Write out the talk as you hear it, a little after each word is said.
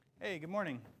Hey, good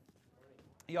morning.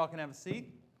 Y'all can have a seat.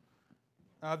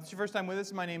 If this is your first time with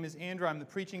us, my name is Andrew. I'm the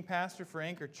preaching pastor for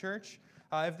Anchor Church.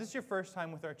 If this is your first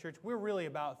time with our church, we're really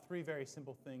about three very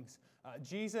simple things.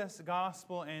 Jesus,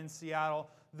 gospel, and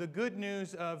Seattle. The good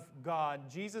news of God,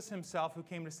 Jesus himself, who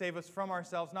came to save us from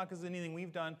ourselves, not because of anything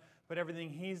we've done, but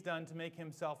everything he's done to make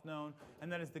himself known.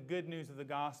 And that is the good news of the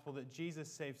gospel, that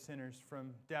Jesus saved sinners from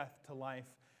death to life.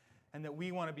 And that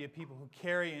we want to be a people who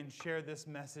carry and share this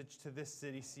message to this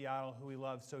city, Seattle, who we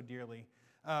love so dearly.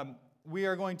 We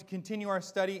are going to continue our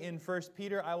study in 1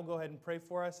 Peter. I will go ahead and pray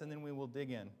for us, and then we will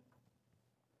dig in.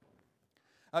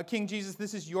 King Jesus,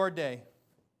 this is your day.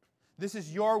 This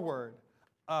is your word.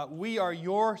 We are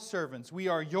your servants. We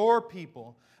are your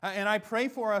people. And I pray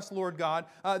for us, Lord God,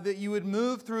 that you would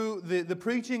move through the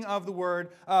preaching of the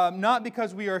word, not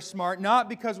because we are smart, not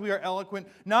because we are eloquent,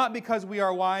 not because we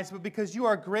are wise, but because you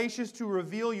are gracious to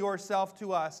reveal yourself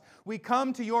to us. We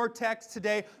come to your text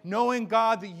today knowing,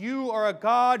 God, that you are a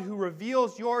God who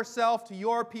reveals yourself to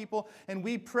your people, and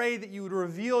we pray that you would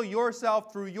reveal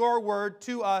yourself through your word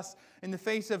to us in the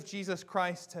face of Jesus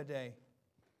Christ today.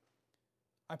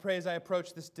 I pray as I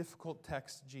approach this difficult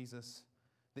text, Jesus,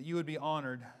 that you would be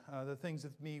honored. The things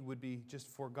of me would be just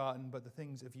forgotten, but the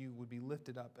things of you would be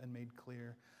lifted up and made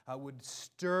clear. Would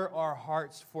stir our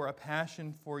hearts for a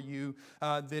passion for you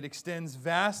that extends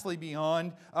vastly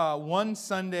beyond one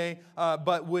Sunday,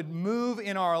 but would move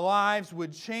in our lives,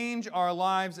 would change our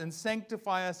lives and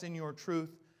sanctify us in your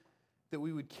truth, that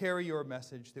we would carry your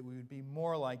message, that we would be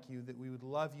more like you, that we would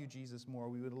love you, Jesus, more,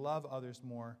 we would love others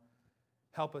more.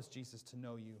 Help us, Jesus, to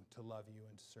know you, to love you,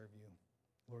 and to serve you.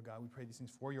 Lord God, we pray these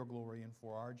things for your glory and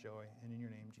for our joy, and in your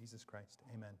name, Jesus Christ.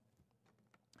 Amen.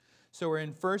 So we're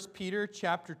in 1 Peter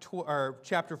chapter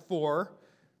 4.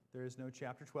 There is no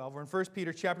chapter 12. We're in 1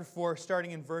 Peter chapter 4,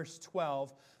 starting in verse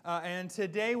 12. And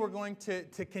today we're going to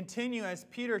continue as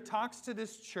Peter talks to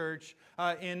this church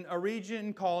in a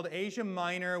region called Asia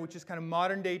Minor, which is kind of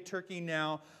modern-day Turkey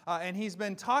now. And he's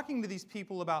been talking to these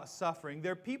people about suffering.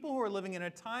 They're people who are living in a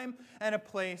time and a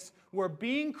place where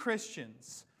being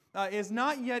Christians is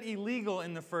not yet illegal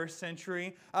in the first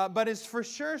century, but is for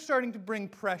sure starting to bring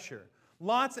pressure.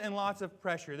 Lots and lots of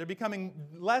pressure. They're becoming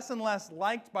less and less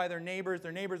liked by their neighbors.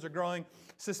 Their neighbors are growing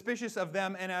suspicious of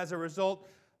them, and as a result,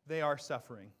 they are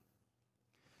suffering.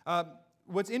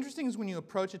 What's interesting is when you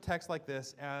approach a text like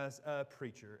this as a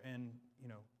preacher, and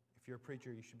if you're a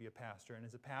preacher, you should be a pastor. And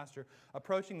as a pastor,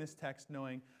 approaching this text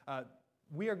knowing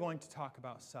we are going to talk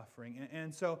about suffering.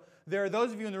 And so there are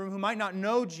those of you in the room who might not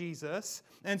know Jesus,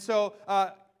 and so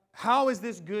how is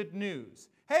this good news?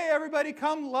 Hey, everybody,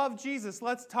 come love Jesus.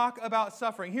 Let's talk about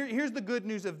suffering. Here's the good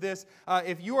news of this.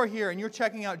 If you are here and you're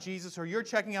checking out Jesus, or you're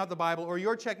checking out the Bible, or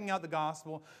you're checking out the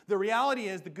gospel, the reality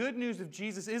is the good news of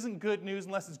Jesus isn't good news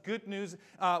unless it's good news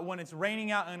when it's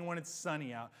raining out and when it's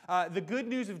sunny out. The good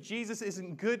news of Jesus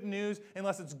isn't good news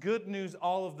unless it's good news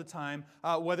all of the time,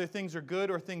 whether things are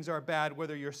good or things are bad,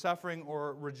 whether you're suffering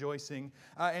or rejoicing.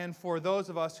 And for those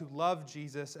of us who love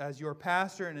Jesus as your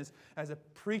pastor and as a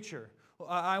preacher,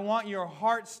 I want your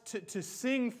hearts to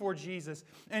sing for Jesus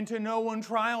and to know when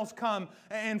trials come.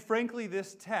 And frankly,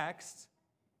 this text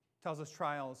tells us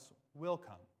trials will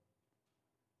come.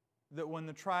 That when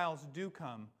the trials do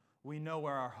come, we know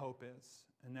where our hope is,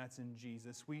 and that's in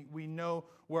Jesus. We know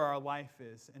where our life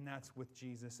is, and that's with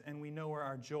Jesus. And we know where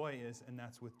our joy is, and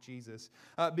that's with Jesus.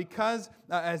 Because,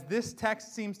 as this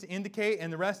text seems to indicate,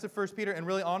 and the rest of 1 Peter, and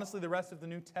really honestly the rest of the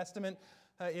New Testament,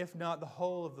 if not the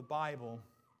whole of the Bible,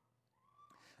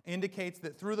 indicates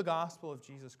that through the gospel of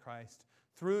Jesus Christ,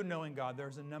 through knowing God,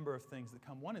 there's a number of things that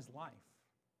come. One is life.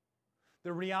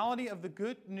 The reality of the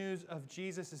good news of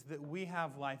Jesus is that we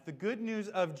have life. The good news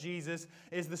of Jesus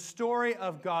is the story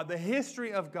of God, the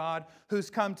history of God, who's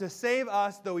come to save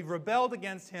us, though we've rebelled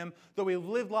against Him, though we've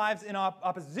lived lives in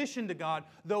opposition to God,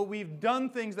 though we've done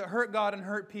things that hurt God and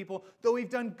hurt people, though we've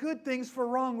done good things for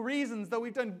wrong reasons, though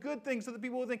we've done good things so that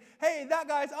people will think, hey, that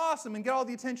guy's awesome, and get all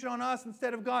the attention on us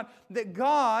instead of God. That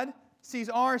God sees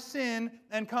our sin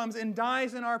and comes and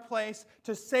dies in our place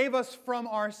to save us from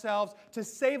ourselves, to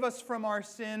save us from our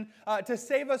sin, to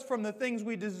save us from the things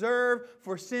we deserve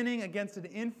for sinning against an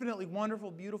infinitely wonderful,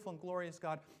 beautiful, and glorious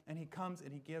God. And He comes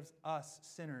and He gives us,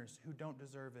 sinners who don't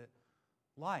deserve it,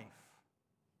 life.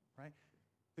 Right?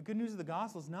 The good news of the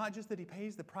gospel is not just that He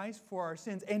pays the price for our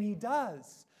sins, and He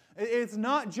does. It's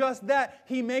not just that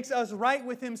He makes us right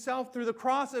with Himself through the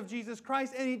cross of Jesus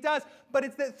Christ, and He does, but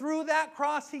it's that through that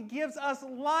cross He gives us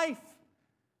life.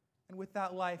 And with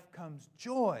that life comes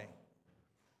joy.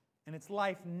 And it's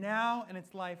life now and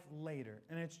it's life later.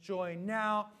 And it's joy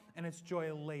now and it's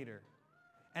joy later.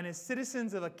 And as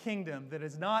citizens of a kingdom that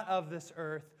is not of this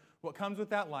earth, what comes with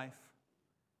that life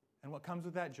and what comes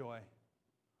with that joy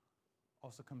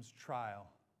also comes trial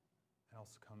and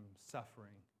also comes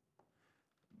suffering.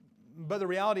 But the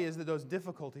reality is that those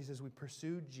difficulties as we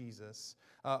pursue Jesus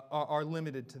are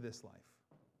limited to this life.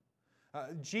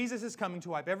 Jesus is coming to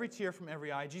wipe every tear from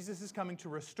every eye. Jesus is coming to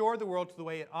restore the world to the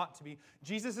way it ought to be.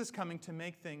 Jesus is coming to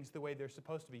make things the way they're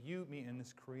supposed to be. You, me, and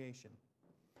this creation.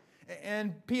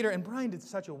 And Peter and Brian did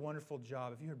such a wonderful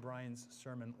job. If you heard Brian's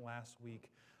sermon last week,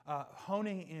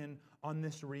 honing in on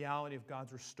this reality of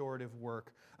God's restorative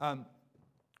work.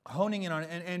 Honing in on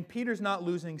it. And Peter's not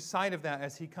losing sight of that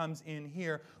as he comes in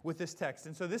here with this text.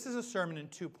 And so this is a sermon in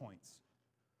 2 points.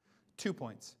 2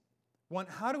 points. One,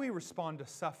 how do we respond to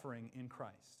suffering in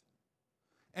Christ?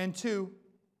 And two,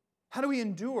 how do we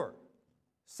endure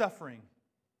suffering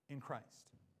in Christ?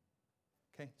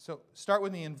 Okay, so start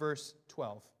with me in verse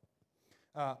 12.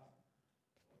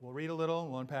 We'll read a little,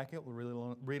 we'll unpack it. We'll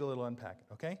read a little, unpack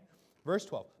it, okay? Verse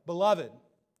 12. Beloved,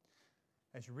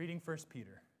 as you're reading 1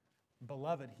 Peter,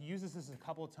 beloved, he uses this a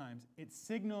couple of times. It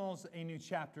signals a new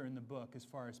chapter in the book as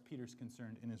far as Peter's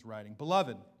concerned in his writing.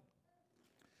 Beloved,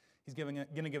 he's going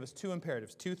to give us 2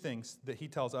 imperatives, 2 things that he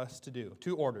tells us to do,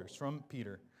 2 orders from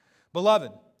Peter.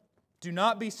 Beloved, do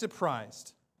not be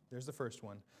surprised, there's the first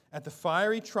one, at the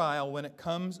fiery trial when it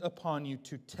comes upon you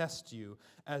to test you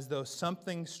as though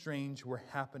something strange were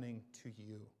happening to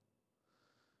you.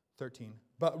 13.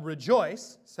 But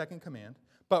rejoice, second command,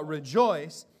 but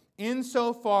rejoice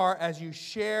insofar as you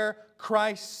share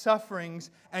Christ's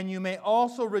sufferings, and you may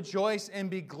also rejoice and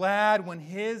be glad when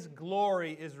His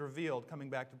glory is revealed. Coming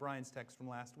back to Brian's text from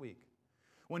last week.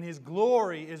 When His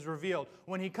glory is revealed.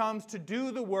 When He comes to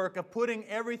do the work of putting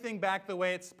everything back the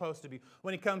way it's supposed to be.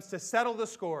 When He comes to settle the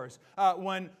scores.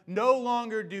 When no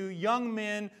longer do young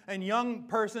men and young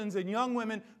persons and young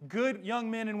women, good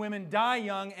young men and women die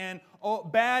young, and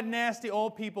bad, nasty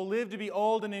old people live to be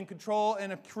old and in control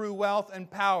and accrue wealth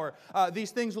and power.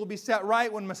 These things will be set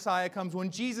right when Messiah comes, when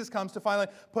Jesus comes to finally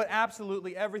put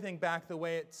absolutely everything back the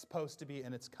way it's supposed to be,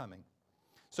 and it's coming.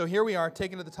 So here we are,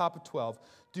 taken to the top of 12.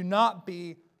 Do not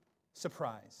be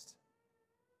surprised.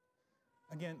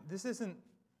 Again, this isn't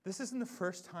the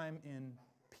first time in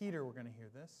Peter we're going to hear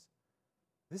this.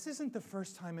 This isn't the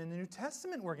first time in the New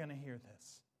Testament we're going to hear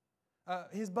this.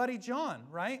 His buddy John,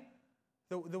 right?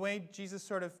 The way Jesus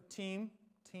sort of team,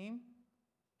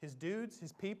 his dudes,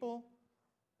 his people,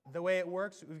 the way it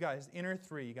works, we've got his inner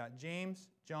 3. You got James,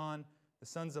 John, the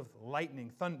sons of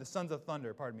lightning, the sons of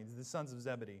thunder, the sons of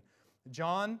Zebedee.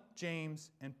 John, James,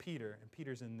 and Peter. And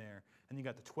Peter's in there. And you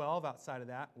got the 12 outside of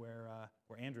that where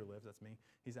Andrew lives. That's me.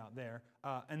 He's out there.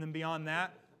 And then beyond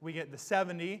that, we get the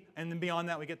 70. And then beyond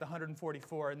that, we get the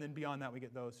 144. And then beyond that, we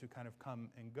get those who kind of come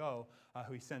and go,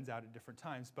 who he sends out at different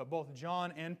times. But both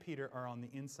John and Peter are on the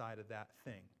inside of that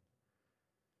thing.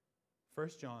 1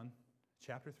 John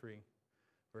chapter 3,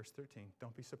 verse 13.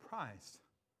 Don't be surprised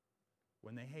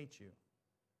when they hate you.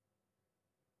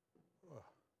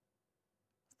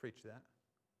 Preach that.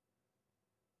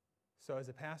 So as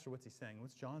a pastor, what's he saying?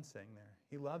 What's John saying there?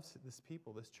 He loves this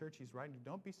people, this church he's writing to.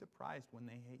 Don't be surprised when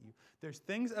they hate you. There's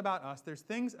things about us, there's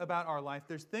things about our life,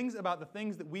 there's things about the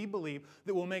things that we believe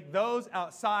that will make those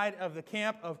outside of the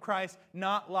camp of Christ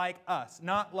not like us,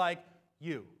 not like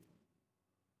you.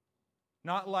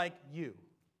 Not like you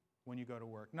when you go to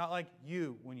work. Not like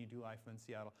you when you do life in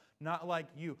Seattle. Not like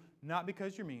you. Not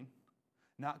because you're mean.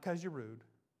 Not because you're rude.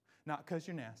 Not because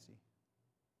you're nasty.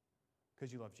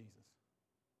 Because you love Jesus.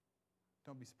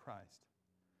 Don't be surprised.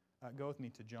 Go with me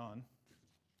to John,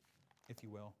 if you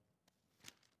will.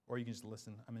 Or you can just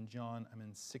listen. I'm in John. I'm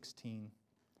in 15.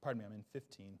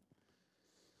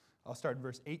 I'll start in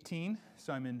verse 18.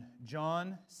 So I'm in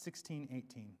John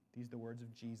 16:18. These are the words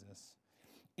of Jesus.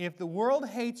 If the world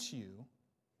hates you,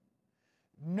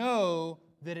 know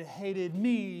that it hated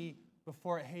me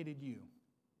before it hated you.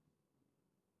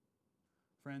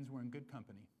 Friends, we're in good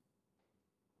company.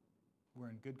 We're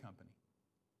in good company.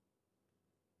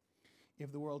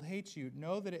 If the world hates you,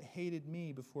 know that it hated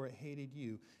me before it hated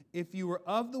you. If you were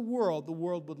of the world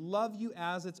would love you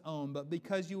as its own. But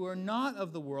because you are not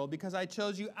of the world, because I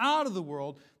chose you out of the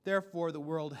world, therefore the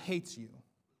world hates you.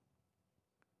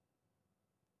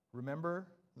 Remember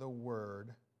the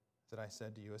word that I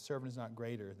said to you. A servant is not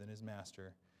greater than his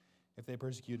master. If they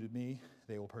persecuted me,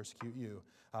 they will persecute you.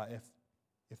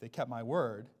 If they kept my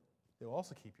word, they will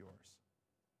also keep yours.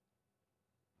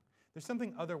 There's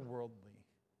something otherworldly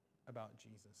about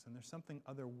Jesus, and there's something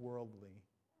otherworldly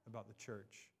about the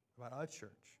church, about a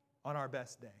church, on our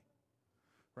best day.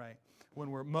 right?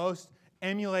 When we're most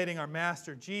emulating our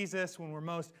Master Jesus, when we're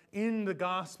most in the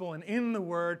gospel and in the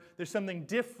Word, there's something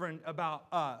different about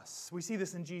us. We see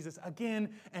this in Jesus again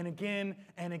and again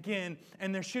and again.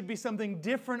 And there should be something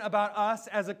different about us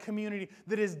as a community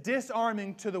that is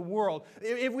disarming to the world.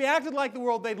 If we acted like the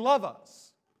world, they'd love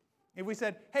us. If we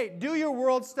said, hey, do your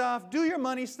world stuff, do your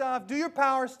money stuff, do your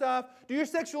power stuff, do your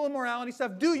sexual immorality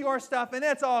stuff, do your stuff, and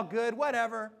it's all good,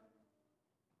 whatever.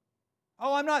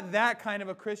 Oh, I'm not that kind of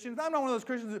a Christian. I'm not one of those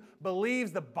Christians who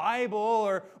believes the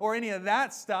Bible or any of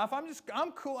that stuff.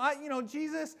 I'm cool.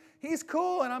 Jesus, He's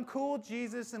cool, and I'm cool with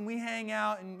Jesus, and we hang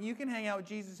out, and you can hang out with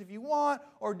Jesus if you want,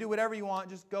 or do whatever you want.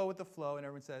 Just go with the flow, and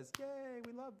everyone says, yay,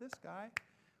 we love this guy.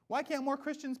 Why can't more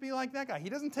Christians be like that guy? He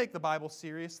doesn't take the Bible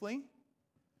seriously.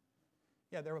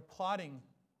 Yeah, they're applauding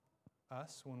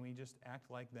us when we just act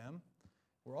like them.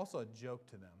 We're also a joke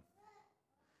to them.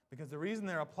 Because the reason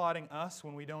they're applauding us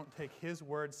when we don't take His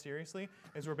word seriously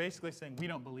is we're basically saying we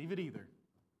don't believe it either.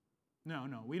 No,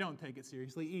 we don't take it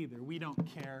seriously either. We don't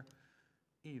care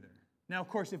either. Now, of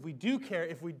course, if we do care,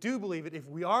 if we do believe it, if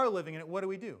we are living in it, what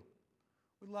do?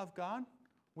 We love God.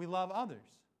 We love others.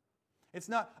 It's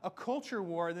not a culture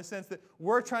war in the sense that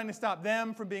we're trying to stop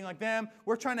them from being like them.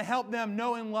 We're trying to help them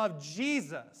know and love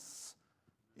Jesus.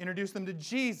 Introduce them to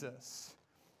Jesus.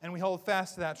 And we hold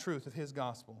fast to that truth of His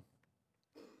gospel.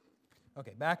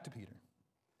 Okay, back to Peter.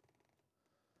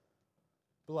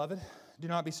 Beloved, do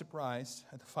not be surprised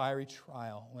at the fiery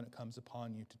trial when it comes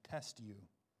upon you to test you,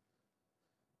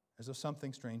 as though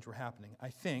something strange were happening. I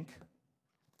think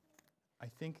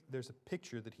there's a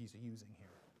picture that he's using here.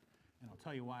 And I'll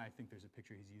tell you why I think there's a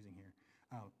picture he's using here.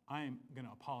 I am going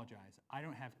to apologize. I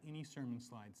don't have any sermon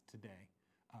slides today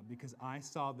because I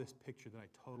saw this picture that I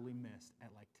totally missed at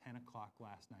like 10 o'clock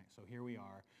last night. So here we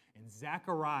are in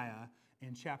Zechariah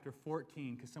in chapter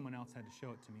 14 because someone else had to show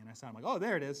it to me. And I saw it. I'm like, oh,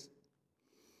 there it is.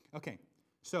 Okay,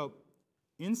 so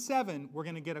in 7, we're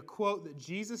going to get a quote that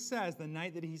Jesus says the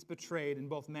night that He's betrayed in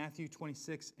both Matthew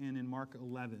 26 and in Mark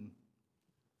 11.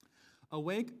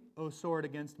 Awake, O sword,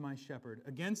 against my shepherd.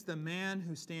 Against the man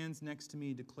who stands next to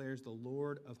me, declares the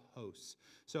Lord of hosts.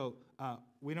 So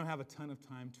we don't have a ton of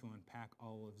time to unpack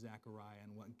all of Zechariah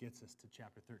and what gets us to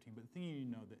chapter 13. But the thing you need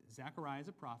to know that Zechariah is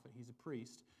a prophet. He's a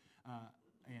priest.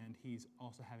 And he's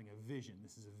also having a vision.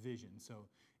 This is a vision. So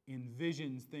in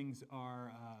visions, things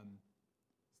are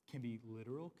can be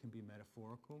literal, can be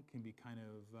metaphorical, can be kind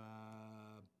of,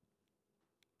 I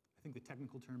think the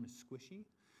technical term is squishy.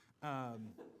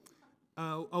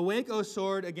 Awake, O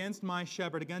sword, against my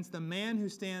shepherd, against the man who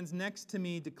stands next to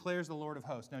me, declares the Lord of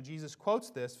hosts. Now, Jesus quotes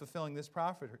this, fulfilling this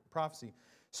prophecy.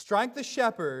 Strike the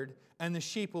shepherd, and the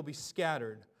sheep will be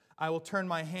scattered. I will turn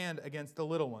my hand against the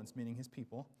little ones, meaning His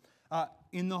people.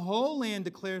 In the whole land,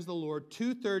 declares the Lord,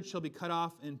 2/3 shall be cut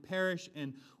off and perish,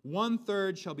 and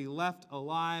 1/3 shall be left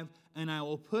alive, and I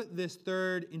will put this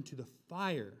third into the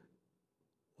fire.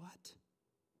 What?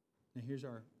 Now, here's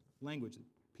our language that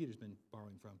Peter's been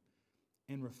borrowing from.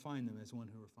 And refine them as one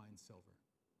who refines silver.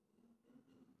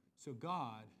 So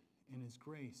God, in His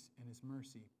grace and His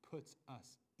mercy, puts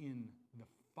us in the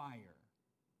fire.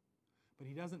 But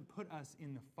He doesn't put us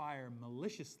in the fire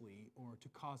maliciously or to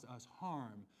cause us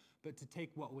harm, but to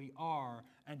take what we are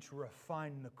and to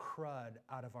refine the crud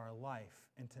out of our life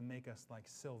and to make us like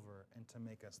silver and to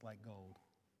make us like gold.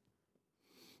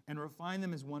 And refine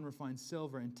them as one refines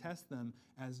silver and test them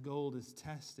as gold is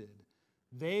tested.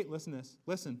 Listen to this,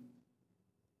 listen.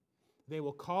 They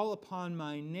will call upon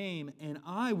my name, and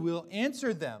I will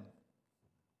answer them.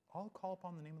 All who call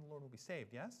upon the name of the Lord will be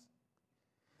saved, yes?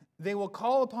 They will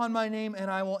call upon my name,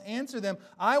 and I will answer them.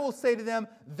 I will say to them,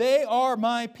 they are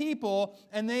my people,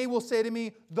 and they will say to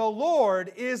me, the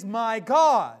Lord is my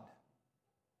God.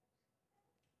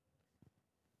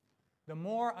 The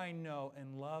more I know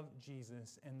and love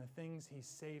Jesus and the things He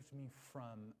saved me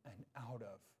from and out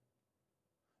of,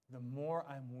 the more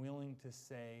I'm willing to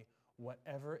say,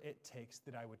 whatever it takes,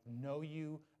 that I would know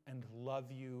you and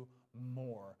love you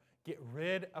more. Get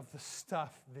rid of the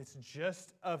stuff that's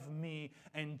just of me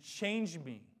and change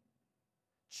me.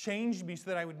 Change me so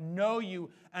that I would know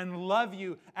you and love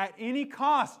you at any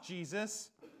cost, Jesus.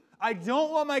 I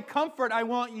don't want my comfort. I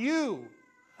want you.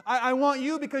 I want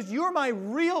you because you're my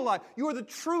real life. You are the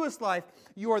truest life.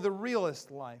 You are the realest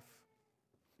life.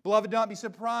 Beloved, do not be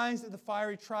surprised at the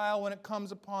fiery trial when it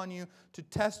comes upon you to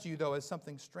test you, though, as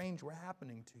something strange were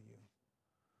happening to you.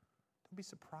 Don't be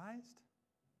surprised.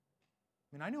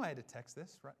 I mean, I knew I had to text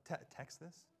this, right? Text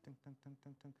this,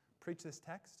 preach this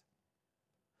text.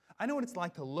 I know what it's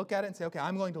like to look at it and say, okay,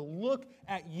 I'm going to look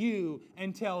at you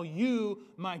and tell you,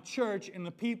 my church, and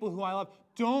the people who I love,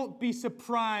 don't be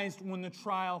surprised when the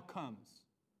trial comes.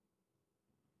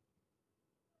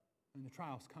 And the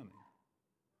trial's coming.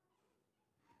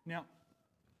 Now,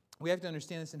 we have to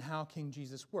understand this in how King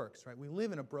Jesus works, right? We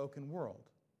live in a broken world.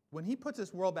 When he puts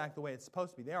this world back the way it's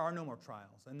supposed to be, there are no more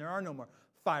trials, and there are no more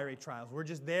fiery trials. We're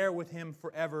just there with him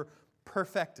forever,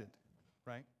 perfected,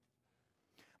 right?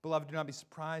 Beloved, do not be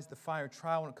surprised at the fire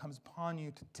trial when it comes upon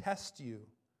you to test you.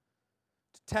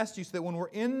 To test you so that when we're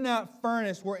in that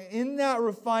furnace, we're in that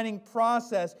refining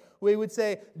process, we would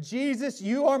say, Jesus,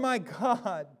 you are my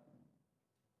God.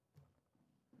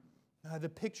 The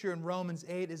picture in Romans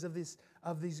 8 is of these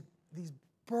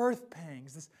birth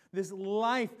pangs, this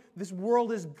life. This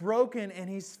world is broken, and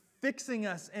he's fixing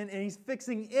us, and he's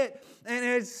fixing it, and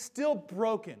it's still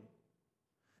broken.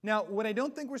 Now, what I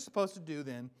don't think we're supposed to do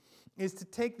then is to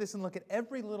take this and look at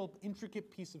every little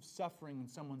intricate piece of suffering in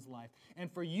someone's life,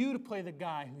 and for you to play the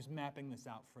guy who's mapping this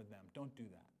out for them. Don't do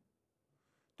that.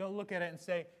 Don't look at it and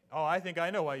say, oh, I think I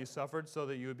know why you suffered, so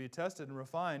that you would be tested and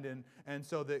refined, and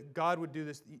so that God would do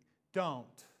this.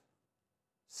 Don't.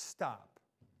 Stop.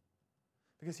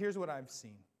 Because here's what I've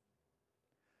seen.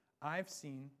 I've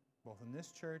seen, both in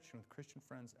this church and with Christian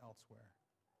friends elsewhere,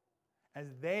 as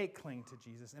they cling to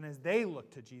Jesus and as they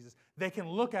look to Jesus, they can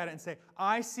look at it and say,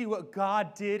 I see what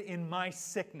God did in my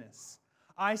sickness.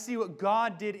 I see what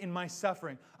God did in my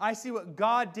suffering. I see what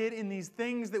God did in these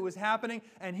things that was happening,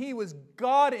 and He was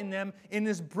God in them in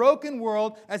this broken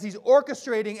world as He's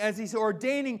orchestrating, as He's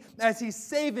ordaining, as He's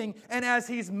saving, and as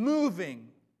He's moving.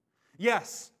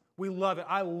 Yes, we love it.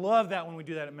 I love that when we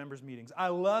do that at members' meetings. I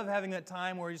love having that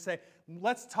time where you say,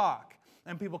 let's talk.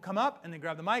 And people come up and they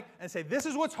grab the mic and say, this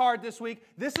is what's hard this week.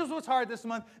 This is what's hard this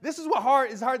month. This is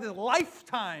what is hard this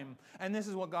lifetime. And this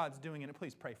is what God's doing in it.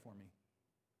 Please pray for me.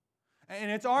 And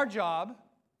it's our job,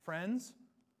 friends,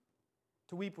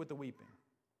 to weep with the weeping.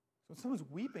 So when someone's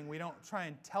weeping, we don't try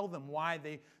and tell them why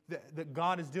that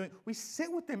God is doing. We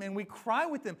sit with them and we cry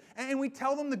with them. And we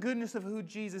tell them the goodness of who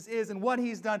Jesus is and what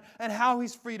He's done and how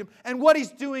He's freed them and what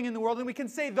He's doing in the world. And we can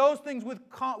say those things with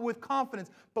confidence,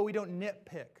 but we don't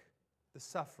nitpick the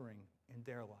suffering in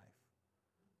their life.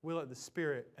 We let the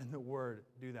Spirit and the Word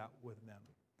do that with them.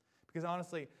 Because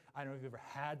honestly, I don't know if you've ever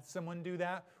had someone do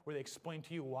that, where they explain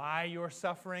to you why you're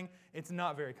suffering. It's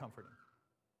not very comforting.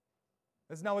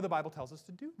 That's not what the Bible tells us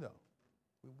to do, though.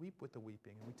 We weep with the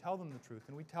weeping, and we tell them the truth,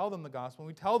 and we tell them the gospel, and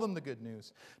we tell them the good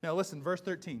news. Now listen, verse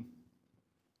 13.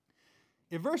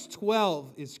 If verse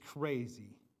 12 is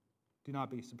crazy, do not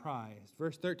be surprised.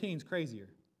 Verse 13 is crazier.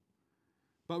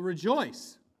 But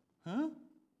rejoice. Huh?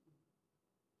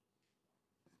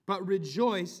 But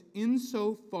rejoice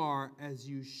insofar as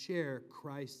you share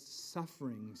Christ's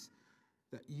sufferings,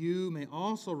 that you may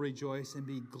also rejoice and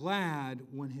be glad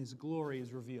when His glory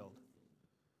is revealed.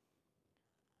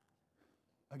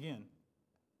 Again,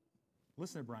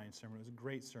 listen to Brian's sermon. It was a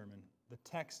great sermon. The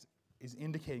text is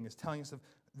indicating this, telling us of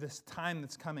this time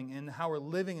that's coming and how we're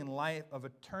living in life of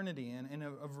eternity and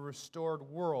of a restored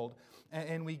world.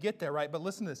 And we get there, right? But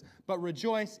listen to this. But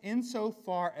rejoice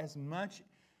insofar as much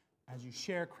as you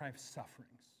share Christ's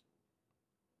sufferings.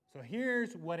 So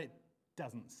here's what it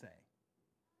doesn't say.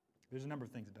 There's a number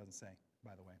of things it doesn't say,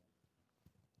 by the way.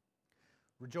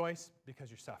 Rejoice because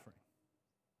you're suffering.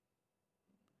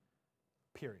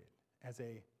 Period. As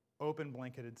a open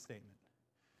blanketed statement.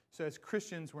 So as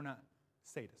Christians, we're not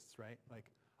sadists, right? Like,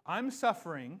 I'm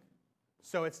suffering,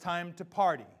 so it's time to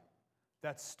party.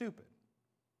 That's stupid.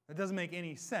 That doesn't make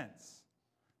any sense.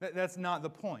 That's not the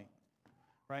point,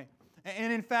 right?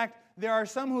 And in fact, there are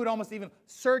some who would almost even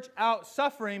search out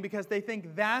suffering because they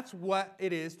think that's what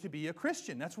it is to be a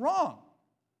Christian. That's wrong.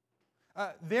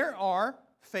 There are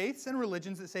faiths and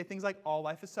religions that say things like all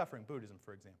life is suffering. Buddhism,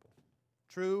 for example.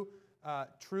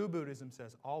 True Buddhism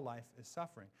says all life is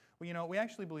suffering. Well, we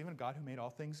actually believe in a God who made all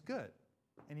things good.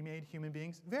 And He made human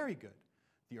beings very good.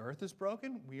 The earth is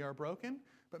broken. We are broken.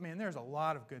 But man, there's a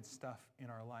lot of good stuff in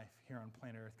our life here on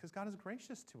planet Earth because God is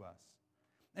gracious to us.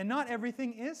 And not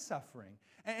everything is suffering.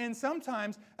 And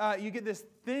sometimes you get this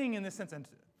thing in this sense. And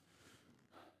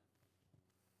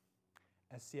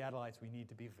as Seattleites, we need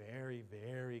to be very,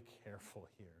 very careful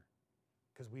here.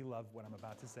 Because we love what I'm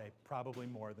about to say probably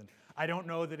more than... I don't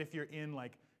know that if you're in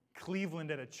like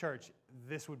Cleveland at a church,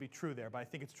 this would be true there. But I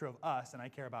think it's true of us, and I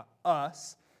care about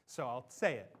us, so I'll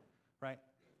say it, right?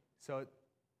 So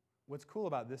what's cool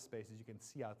about this space is you can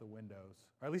see out the windows.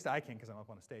 Or at least I can because I'm up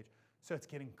on a stage. So it's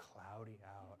getting cloudy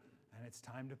out, and it's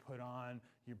time to put on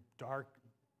your dark,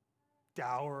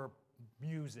 dour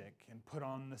music and put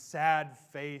on the sad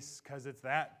face because it's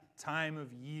that time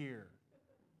of year.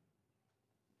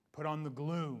 Put on the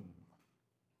gloom.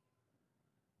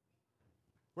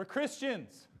 We're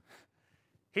Christians.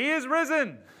 He is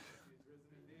risen.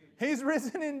 He's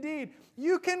risen indeed.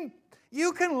 You can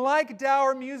You can like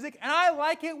dour music, and I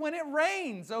like it when it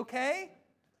rains, okay?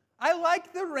 I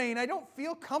like the rain. I don't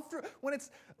feel comfortable when it's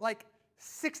like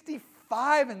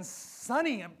 65 and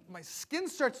sunny. My skin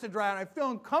starts to dry out. I feel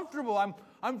uncomfortable.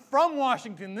 I'm from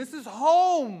Washington. This is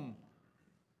home.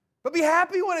 But be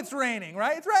happy when it's raining,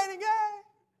 right? It's raining, yay!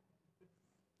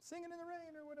 Singing in the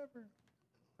rain or whatever,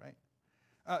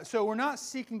 right? So we're not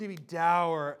seeking to be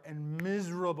dour and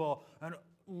miserable and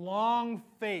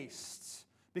long-faced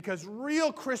because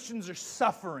real Christians are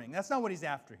suffering. That's not what he's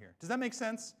after here. Does that make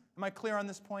sense? Am I clear on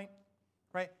this point?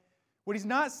 Right? What he's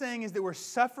not saying is that we're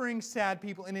suffering sad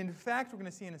people. And in fact, we're going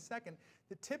to see in a second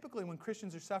that typically when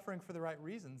Christians are suffering for the right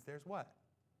reasons, there's what?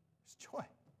 There's joy.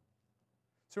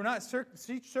 So we're not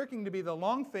seeking to be the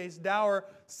long-faced, dour,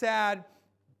 sad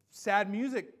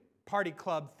music party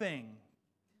club thing.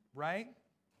 Right?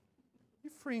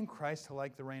 You're free in Christ to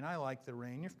like the rain. I like the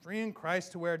rain. You're free in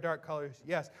Christ to wear dark colors.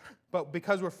 Yes. But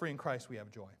because we're free in Christ, we have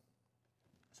joy.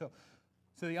 So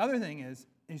the other thing is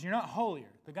you're not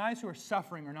holier. The guys who are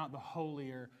suffering are not the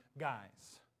holier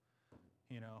guys.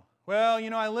 Well,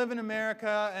 I live in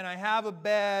America and I have a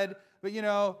bed, but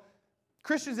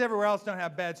Christians everywhere else don't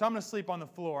have beds, so I'm going to sleep on the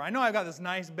floor. I know I've got this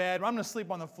nice bed, but I'm going to sleep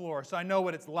on the floor so I know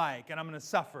what it's like, and I'm going to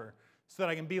suffer so that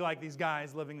I can be like these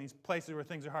guys living in these places where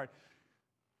things are hard.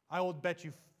 I will bet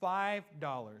you $5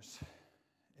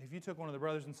 if you took one of the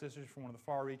brothers and sisters from one of the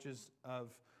far reaches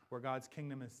of where God's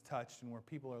kingdom is touched and where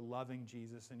people are loving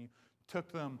Jesus, and you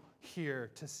took them here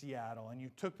to Seattle, and you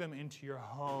took them into your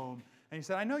home, and you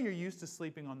said, I know you're used to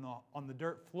sleeping on the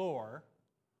dirt floor,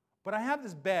 but I have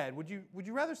this bed. Would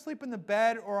you rather sleep in the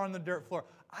bed or on the dirt floor?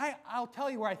 I'll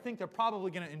tell you where I think they're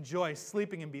probably going to enjoy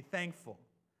sleeping and be thankful.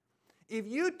 If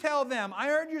you tell them, I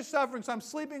heard you're suffering, so I'm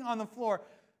sleeping on the floor.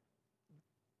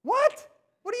 What?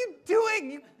 What are you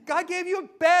doing? God gave you a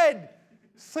bed.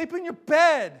 Sleep in your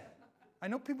bed. I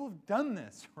know people have done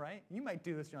this, right? You might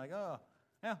do this, and you're like, oh,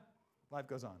 yeah, life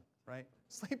goes on, right?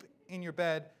 Sleep in your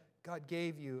bed. God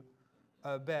gave you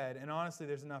a bed. And honestly,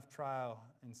 there's enough trial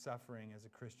and suffering as a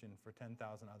Christian for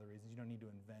 10,000 other reasons. You don't need to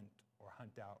invent or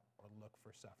hunt out or look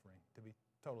for suffering, to be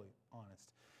totally honest.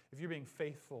 If you're being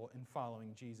faithful in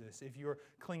following Jesus, if you're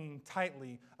clinging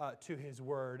tightly to His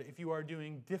Word, if you are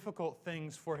doing difficult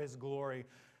things for His glory,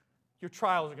 your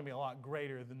trials are going to be a lot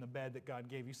greater than the bed that God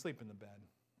gave you. Sleep in the bed.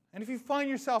 And if you find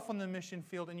yourself on the mission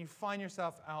field and you find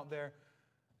yourself out there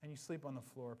and you sleep on the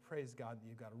floor, praise God that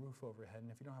you've got a roof over your head. And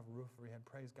if you don't have a roof over your head,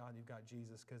 praise God you've got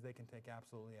Jesus, because they can take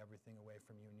absolutely everything away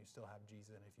from you and you still have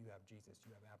Jesus. And if you have Jesus,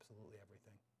 you have absolutely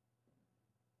everything.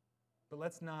 But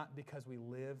let's not, because we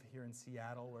live here in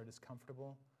Seattle where it is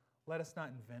comfortable, let us not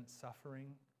invent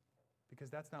suffering, because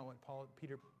that's not what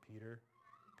Peter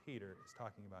is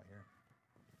talking about here.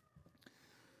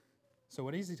 So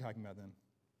what is he talking about then?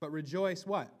 But rejoice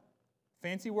what?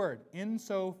 Fancy word.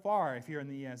 Insofar, if you're in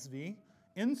the ESV.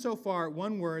 Insofar,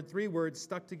 one word, three words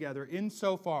stuck together.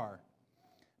 Insofar.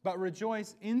 But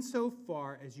rejoice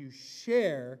insofar as you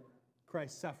share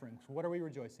Christ's suffering. So what are we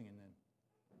rejoicing in then?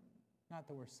 Not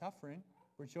that we're suffering.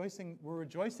 We're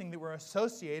rejoicing that we're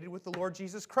associated with the Lord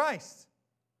Jesus Christ.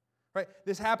 Right?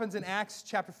 This happens in Acts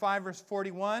chapter 5, verse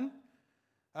 41.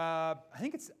 I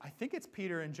think it's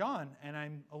Peter and John, and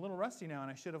I'm a little rusty now,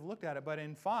 and I should have looked at it. But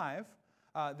in 5,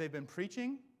 they've been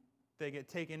preaching. They get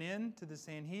taken in to the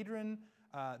Sanhedrin.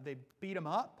 They beat them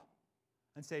up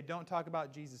and say, "Don't talk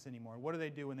about Jesus anymore." What do they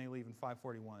do when they leave in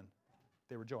 5:41?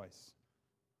 They rejoice.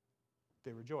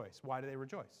 They rejoice. Why do they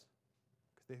rejoice?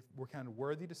 Because they were counted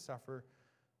worthy to suffer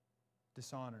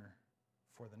dishonor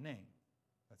for the name.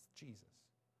 That's Jesus.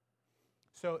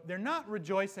 So they're not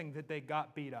rejoicing that they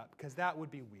got beat up, because that would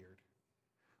be weird.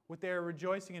 What they're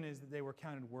rejoicing in is that they were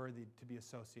counted worthy to be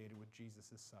associated with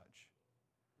Jesus as such.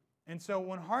 And so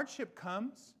when hardship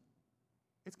comes,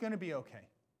 it's going to be okay.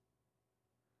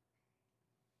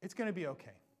 It's going to be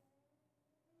okay.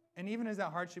 And even as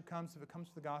that hardship comes, if it comes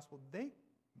to the gospel, they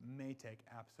may take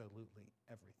absolutely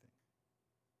everything.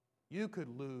 You could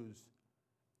lose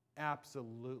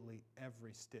absolutely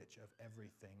every stitch of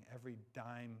everything, every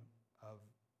dime of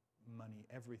money,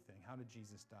 everything. How did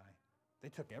Jesus die? They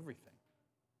took everything.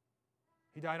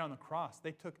 He died on the cross.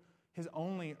 They took his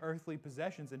only earthly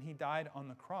possessions, and he died on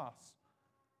the cross.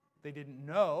 They didn't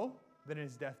know that in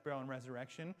his death, burial, and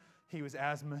resurrection, he was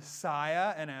as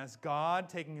Messiah and as God,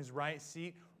 taking his right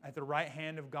seat at the right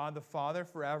hand of God the Father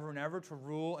forever and ever to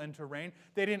rule and to reign.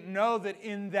 They didn't know that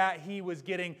in that he was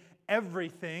getting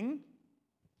everything,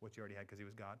 which he already had because he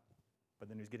was God, but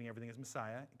then he was getting everything as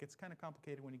Messiah. It gets kind of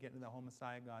complicated when you get into that whole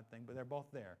Messiah-God thing, but they're both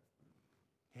there.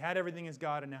 He had everything as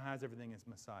God and now has everything as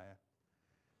Messiah.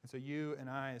 And so you and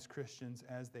I as Christians,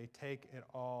 as they take it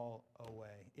all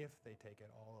away, if they take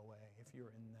it all away, if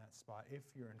you're in that spot, if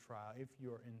you're in trial, if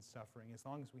you're in suffering, as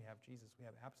long as we have Jesus, we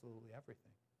have absolutely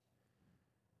everything.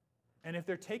 And if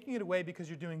they're taking it away because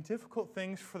you're doing difficult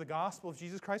things for the gospel of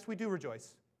Jesus Christ, we do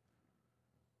rejoice.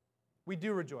 We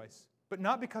do rejoice. But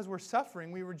not because we're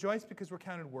suffering, we rejoice because we're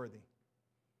counted worthy.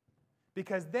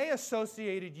 Because they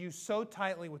associated you so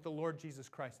tightly with the Lord Jesus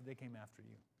Christ that they came after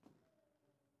you.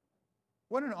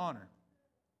 What an honor.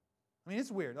 I mean,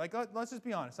 it's weird. Like, let's just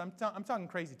be honest. I'm talking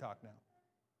crazy talk now.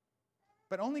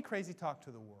 But only crazy talk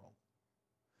to the world.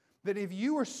 That if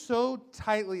you were so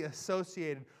tightly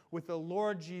associated with the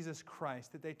Lord Jesus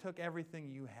Christ that they took everything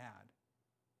you had,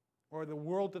 or the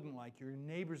world didn't like you, or your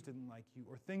neighbors didn't like you,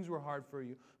 or things were hard for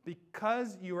you,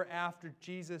 because you were after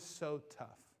Jesus so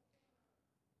tough,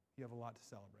 you have a lot to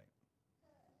celebrate.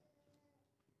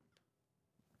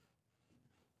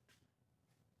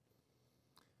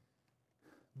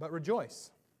 But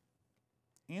rejoice,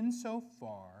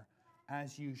 insofar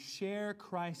as you share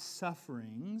Christ's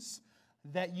sufferings,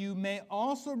 that you may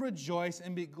also rejoice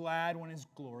and be glad when His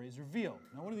glory is revealed.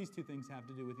 Now, what do these two things have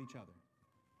to do with each other?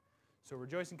 So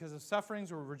rejoicing because of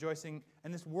sufferings, we're rejoicing,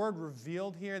 and this word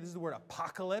revealed here, this is the word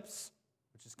apocalypse,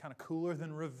 which is kind of cooler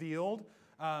than revealed,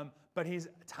 but he's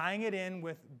tying it in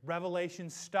with Revelation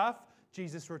stuff,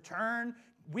 Jesus' return.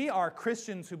 We are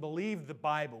Christians who believe the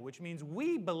Bible, which means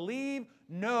we believe,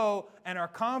 know, and are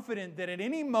confident that at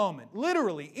any moment,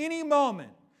 literally any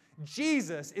moment,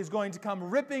 Jesus is going to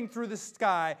come ripping through the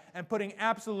sky and putting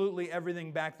absolutely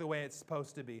everything back the way it's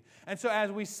supposed to be. And so as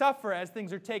we suffer, as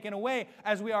things are taken away,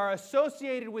 as we are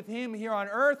associated with Him here on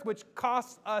earth, which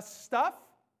costs us stuff,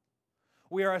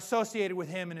 we are associated with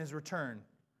Him in His return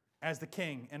as the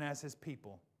King and as His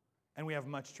people. And we have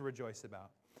much to rejoice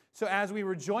about. So as we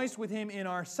rejoice with Him in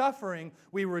our suffering,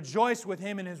 we rejoice with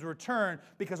Him in His return,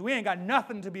 because we ain't got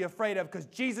nothing to be afraid of, because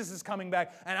Jesus is coming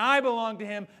back, and I belong to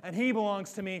Him, and He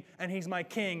belongs to me, and He's my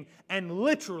King. And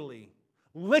literally,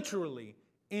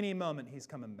 any moment He's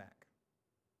coming back.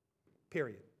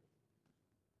 Period.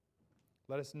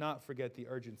 Let us not forget the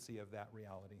urgency of that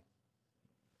reality.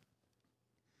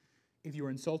 If you are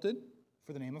insulted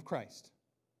for the name of Christ,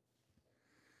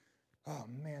 oh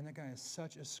man, that guy is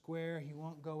such a square. He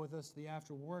won't go with us to the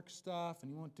after work stuff,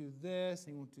 and he won't do this,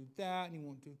 and he won't do that, and he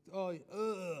won't do, Or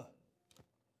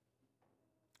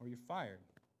you're fired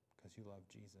because you love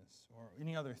Jesus, or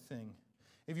any other thing.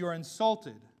 If you are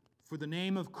insulted for the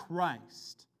name of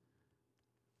Christ,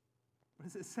 what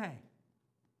does it say?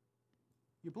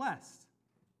 You're blessed.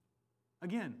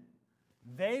 Again,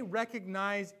 they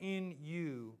recognize in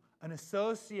you an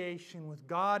association with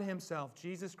God Himself,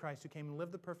 Jesus Christ, who came and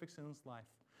lived the perfect sinless life,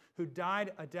 who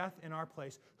died a death in our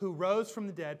place, who rose from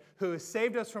the dead, who has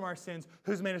saved us from our sins,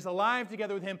 who's made us alive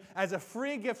together with Him as a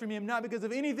free gift from Him, not because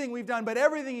of anything we've done, but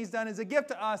everything He's done is a gift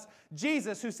to us.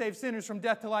 Jesus, who saved sinners from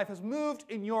death to life, has moved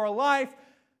in your life,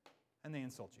 and they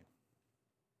insult you.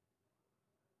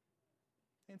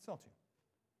 They insult you.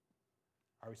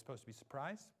 Are we supposed to be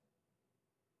surprised?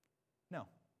 No.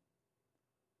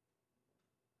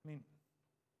 I mean,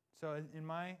 so in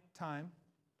my time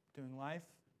doing life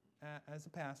as a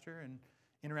pastor and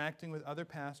interacting with other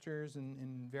pastors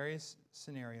in various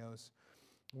scenarios,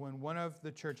 when one of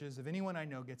the churches of anyone I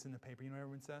know gets in the paper, you know what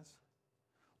everyone says?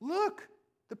 Look,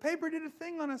 the paper did a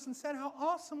thing on us and said how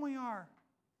awesome we are.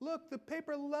 Look, the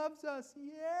paper loves us.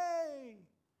 Yay!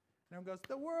 And everyone goes,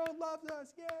 the world loves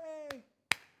us. Yay!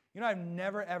 You know, I've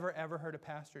never, ever, ever heard a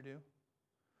pastor do.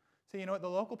 So you know what? The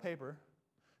local paper,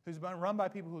 who's been run by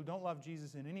people who don't love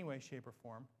Jesus in any way, shape, or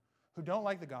form, who don't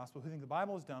like the gospel, who think the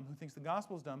Bible is dumb, who thinks the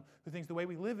gospel is dumb, who thinks the way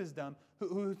we live is dumb,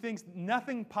 who thinks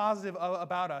nothing positive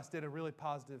about us, did a really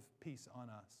positive piece on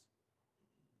us.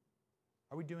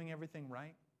 Are we doing everything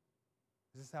right?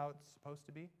 Is this how it's supposed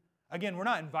to be? Again, we're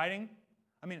not inviting.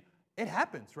 I mean, it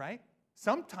happens, right?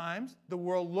 Sometimes the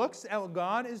world looks at what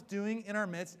God is doing in our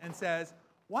midst and says,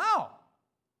 wow,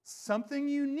 something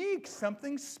unique,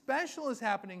 something special is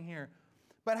happening here.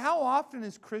 But how often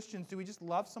as Christians do we just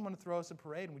love someone to throw us a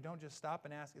parade and we don't just stop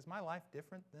and ask, is my life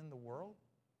different than the world?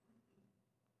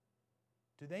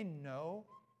 Do they know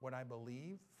what I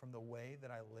believe from the way that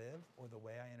I live or the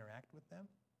way I interact with them?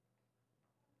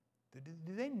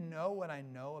 Do they know what I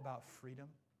know about freedom?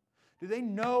 Do they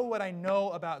know what I know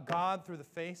about God through the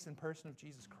face and person of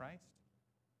Jesus Christ?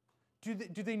 Do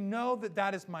they know that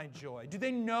that is my joy? Do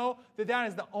they know that that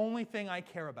is the only thing I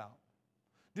care about?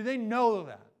 Do they know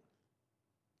that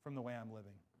from the way I'm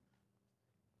living?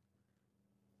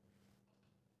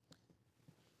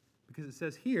 Because it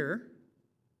says here,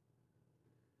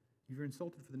 if you're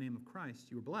insulted for the name of Christ,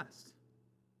 you are blessed.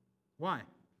 Why?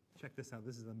 Check this out.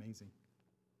 This is amazing.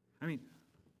 I mean,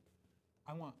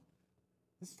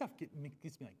 this stuff gets me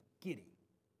like giddy.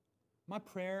 My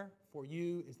prayer for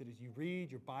you is that as you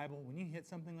read your Bible, when you hit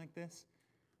something like this,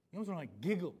 you almost want to like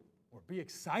giggle or be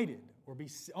excited or be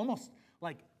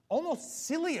almost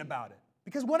silly about it.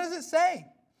 Because what does it say?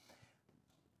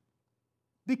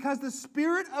 Because the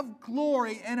Spirit of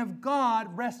glory and of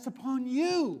God rests upon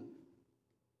you.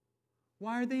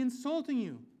 Why are they insulting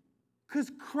you?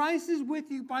 Because Christ is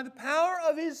with you by the power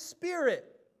of His Spirit.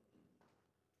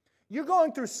 You're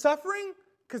going through suffering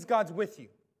because God's with you.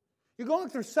 You're going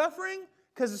through suffering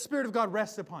because the Spirit of God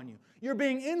rests upon you. You're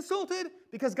being insulted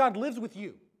because God lives with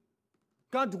you.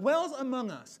 God dwells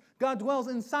among us. God dwells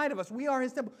inside of us. We are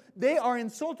His temple. They are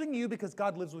insulting you because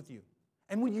God lives with you.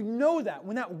 And when you know that,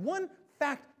 when that one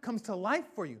fact comes to life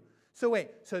for you, so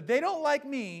they don't like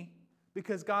me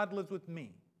because God lives with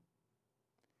me.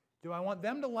 Do I want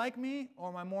them to like me, or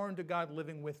am I more into God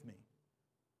living with me?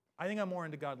 I think I'm more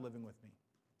into God living with me.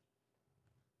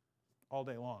 All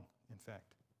day long, in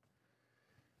fact.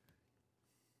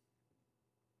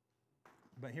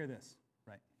 But hear this,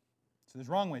 right? So there's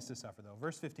wrong ways to suffer, though.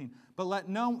 Verse 15. But let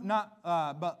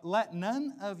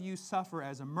none of you suffer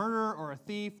as a murderer or a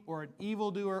thief or an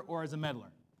evildoer or as a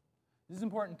meddler. This is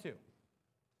important too,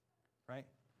 right?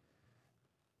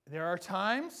 There are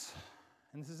times,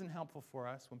 and this isn't helpful for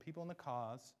us, when people in the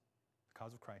cause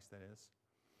of Christ, that is,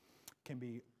 can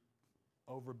be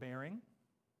overbearing,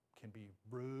 can be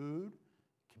rude,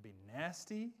 can be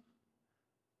nasty,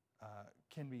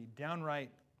 can be downright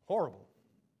horrible.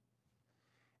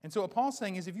 And so what Paul's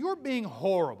saying is, if you're being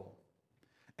horrible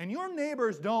and your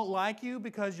neighbors don't like you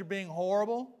because you're being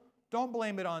horrible, don't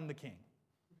blame it on the king.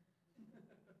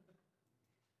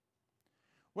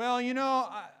 Well, you know,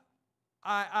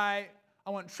 I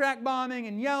went track bombing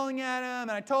and yelling at him,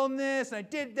 and I told him this, and I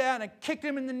did that, and I kicked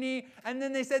him in the knee, and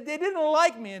then they said they didn't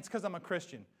like me. It's because I'm a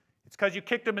Christian. It's because you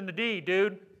kicked him in the knee,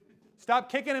 dude.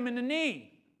 Stop kicking him in the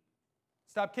knee.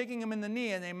 Stop kicking him in the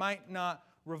knee, and they might not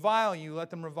revile you. Let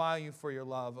them revile you for your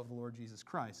love of the Lord Jesus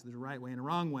Christ. There's a right way and a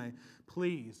wrong way.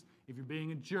 Please, if you're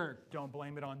being a jerk, don't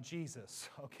blame it on Jesus,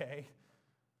 okay?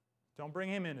 Don't bring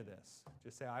Him into this.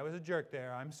 Just say, I was a jerk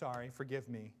there. I'm sorry. Forgive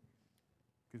me.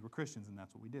 Because we're Christians, and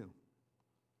that's what we do.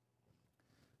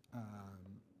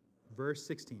 Verse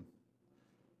 16.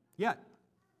 Yet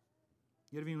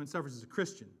if anyone suffers as a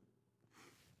Christian.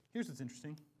 Here's what's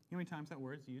interesting. You know how many times that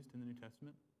word is used in the New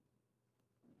Testament?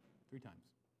 3 times.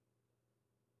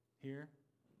 Here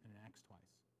and in Acts twice.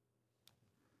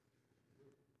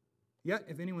 Yet,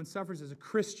 if anyone suffers as a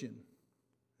Christian,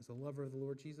 as a lover of the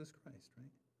Lord Jesus Christ, right?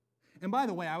 And by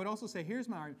the way, I would also say, here's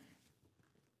my argument.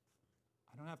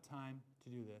 I don't have time to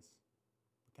do this.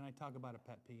 Can I talk about a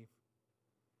pet peeve?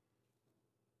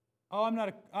 Oh,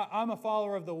 I'm a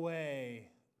follower of the way.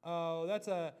 Oh,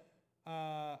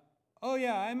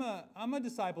 I'm a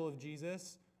disciple of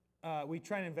Jesus. We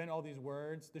try and invent all these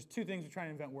words. There's 2 things we try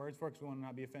and invent words for because we want to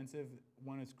not be offensive.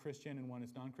 One is Christian and one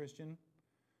is non-Christian.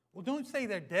 Well, don't say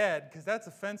they're dead because that's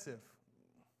offensive.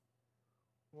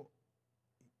 Well,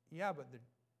 yeah, but they're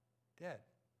dead.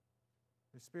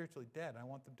 They're spiritually dead. I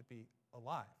want them to be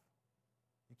alive.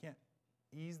 You can't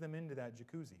ease them into that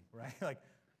jacuzzi, right? Like,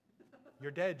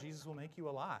 you're dead. Jesus will make you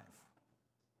alive.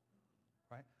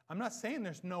 Right? I'm not saying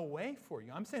there's no way for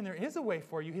you. I'm saying there is a way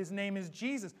for you. His name is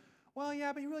Jesus. Well,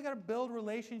 yeah, but you really got to build a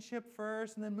relationship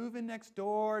first and then move in next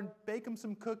door and bake them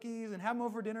some cookies and have them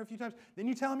over for dinner a few times. Then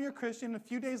you tell them you're a Christian. And a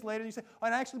few days later, you say, oh, I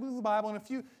actually believe the Bible. And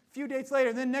a few dates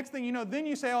later, then next thing you know, then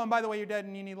you say, oh, and by the way, you're dead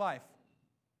and you need life.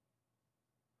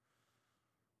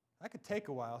 That could take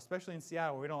a while, especially in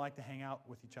Seattle where we don't like to hang out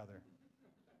with each other.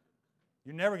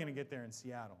 You're never going to get there in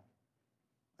Seattle.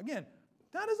 Again,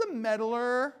 not as a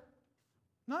meddler,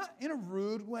 not in a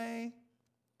rude way,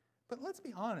 but let's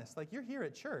be honest, like you're here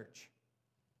at church.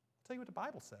 I'll tell you what the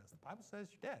Bible says. The Bible says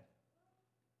you're dead.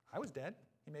 I was dead.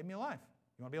 He made me alive.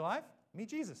 You want to be alive? Meet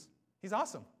Jesus. He's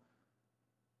awesome.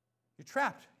 You're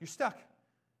trapped. You're stuck.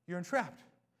 You're entrapped.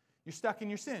 You're stuck in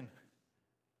your sin.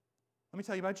 Let me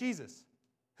tell you about Jesus,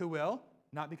 who will,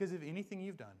 not because of anything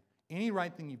you've done, any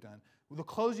right thing you've done, the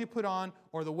clothes you put on,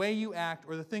 or the way you act,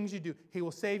 or the things you do, He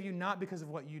will save you not because of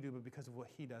what you do, but because of what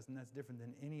He does. And that's different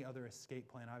than any other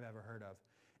escape plan I've ever heard of.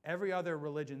 Every other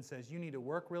religion says you need to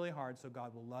work really hard so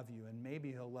God will love you, and maybe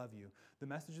He'll love you. The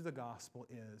message of the gospel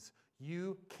is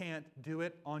you can't do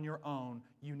it on your own.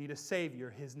 You need a Savior.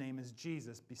 His name is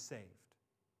Jesus. Be saved.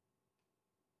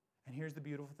 And here's the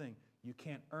beautiful thing. You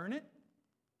can't earn it.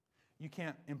 You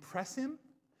can't impress Him.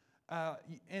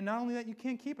 And not only that, you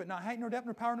can't keep it. Not height, nor depth,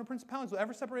 nor power, nor principalities will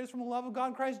ever separate us from the love of God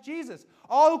in Christ Jesus.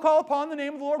 All who call upon the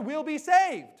name of the Lord will be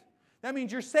saved. That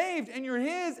means you're saved and you're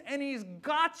His and He's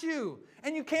got you.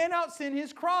 And you can't out-sin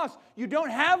His cross. You don't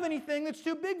have anything that's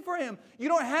too big for Him. You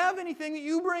don't have anything that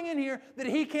you bring in here that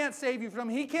He can't save you from,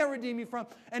 He can't redeem you from.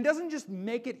 And doesn't just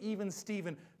make it even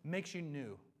Steven, makes you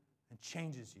new and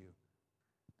changes you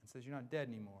and says you're not dead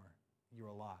anymore, you're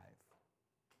alive.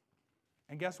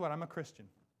 And guess what? I'm a Christian.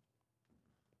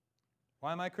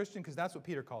 Why am I a Christian? Because that's what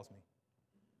Peter calls me.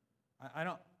 I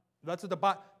don't, that's what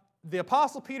the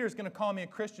Apostle Peter is going to call me a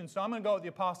Christian, so I'm going to go with the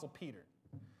Apostle Peter.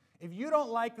 If you don't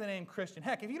like the name Christian,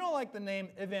 heck, if you don't like the name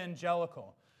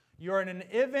evangelical, you're in an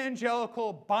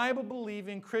evangelical,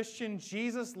 Bible-believing, Christian,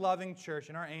 Jesus-loving church,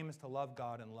 and our aim is to love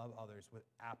God and love others with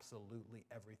absolutely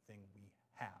everything we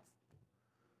have.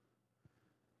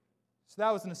 So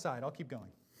that was an aside. I'll keep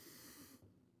going.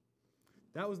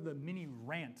 That was the mini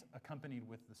rant accompanied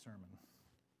with the sermon.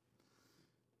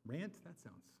 Rant? That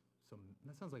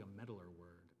sounds like a meddler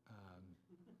word.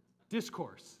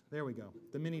 Discourse. There we go.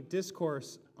 The mini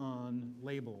discourse on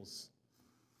labels.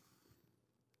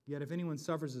 Yet if anyone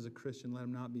suffers as a Christian, let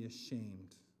him not be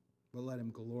ashamed, but let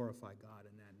him glorify God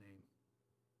in that name.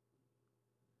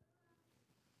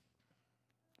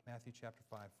 Matthew chapter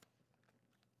 5.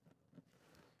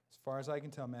 As far as I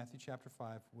can tell, Matthew chapter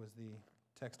 5 was the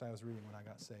text I was reading when I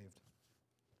got saved.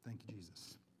 Thank you,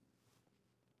 Jesus.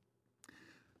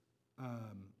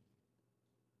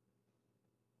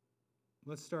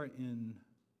 Let's start in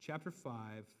chapter 5.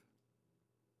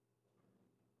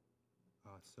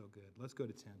 Oh, it's so good. Let's go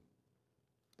to 10.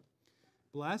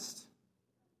 Blessed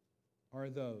are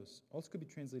those, also could be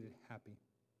translated happy.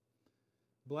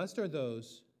 Blessed are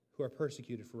those who are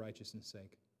persecuted for righteousness'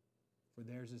 sake, for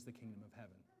theirs is the kingdom of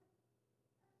heaven.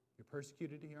 You're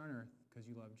persecuted here on earth because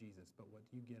you love Jesus, but what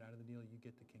do you get out of the deal? You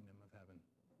get the kingdom of heaven.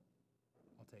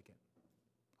 I'll take it.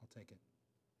 I'll take it.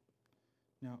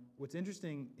 Now, what's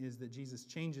interesting is that Jesus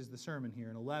changes the sermon here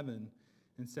in 11.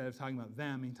 Instead of talking about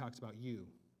them, he talks about you.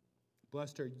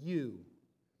 Blessed are you.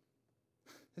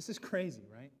 This is crazy,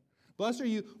 right? Blessed are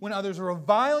you when others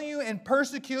revile you and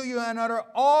persecute you and utter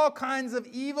all kinds of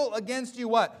evil against you,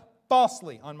 what?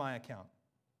 Falsely on my account.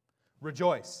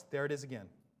 Rejoice. There it is again.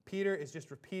 Peter is just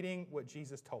repeating what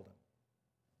Jesus told him.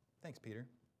 Thanks, Peter.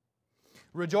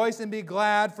 Rejoice and be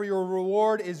glad, for your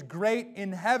reward is great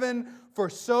in heaven, for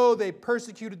so they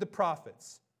persecuted the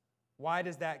prophets. Why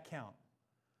does that count?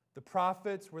 The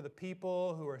prophets were the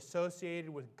people who were associated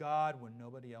with God when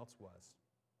nobody else was.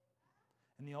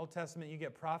 In the Old Testament, you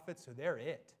get prophets, so they're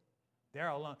it. They're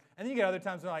alone. And then you get other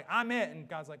times they're like, I'm it. And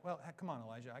God's like, well, heck, come on,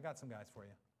 Elijah. I got some guys for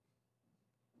you.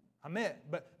 I'm it.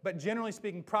 But generally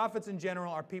speaking, prophets in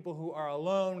general are people who are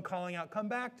alone, calling out, come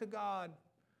back to God.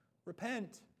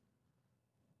 Repent.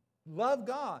 Love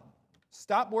God.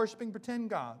 Stop worshiping pretend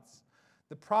gods.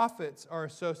 The prophets are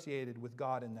associated with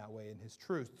God in that way, in His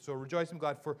truth. So rejoice in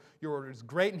God, for your order is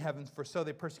great in heaven, for so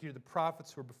they persecuted the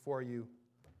prophets who were before you.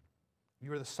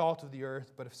 You are the salt of the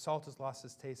earth, but if salt has lost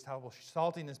its taste, how will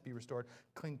saltiness be restored?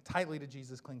 Cling tightly to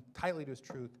Jesus, cling tightly to His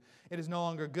truth. It is no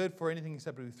longer good for anything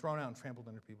except to be thrown out and trampled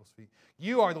under people's feet.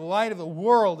 You are the light of the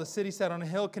world. A city set on a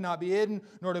hill cannot be hidden,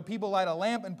 nor do people light a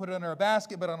lamp and put it under a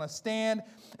basket, but on a stand,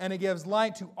 and it gives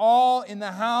light to all in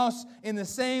the house. In the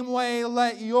same way,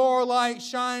 let your light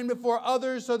shine before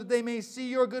others so that they may see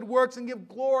your good works and give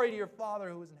glory to your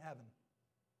Father who is in heaven.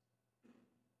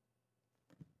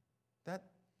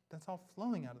 That's all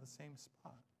flowing out of the same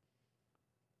spot.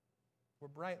 We're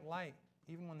bright light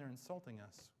even when they're insulting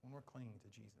us, when we're clinging to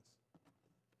Jesus.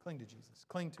 Cling to Jesus.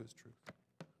 Cling to His truth.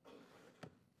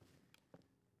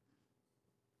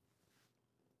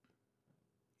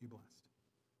 You blessed.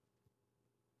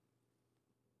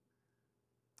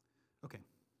 Okay,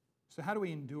 so how do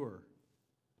we endure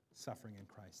suffering in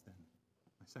Christ then?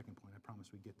 My second point, I promise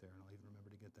we'd get there, and I'll even remember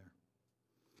to get there.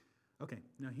 Okay,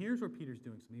 now here's where Peter's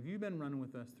doing something. If you've been running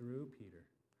with us through Peter,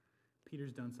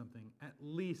 Peter's done something at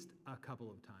least a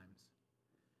couple of times.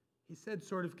 He said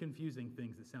sort of confusing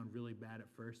things that sound really bad at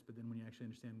first, but then when you actually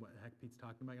understand what the heck Pete's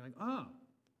talking about, you're like, oh,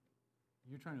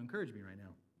 you're trying to encourage me right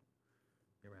now.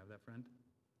 You ever have that friend?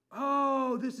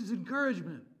 Oh, this is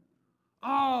encouragement.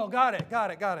 Oh, got it.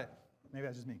 Maybe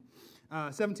that's just me.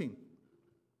 17.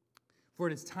 For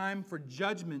it is time for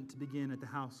judgment to begin at the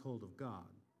household of God.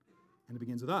 And it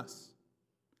begins with us.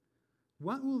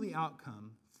 What will the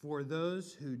outcome for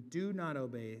those who do not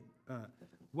obey?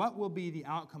 What will be the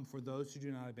outcome for those who do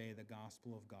not obey the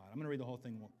gospel of God? I'm going to read the whole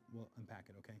thing. We'll unpack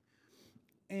it, okay?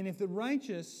 And if the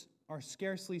righteous are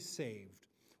scarcely saved,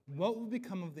 what will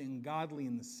become of the ungodly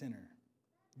and the sinner?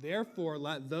 Therefore,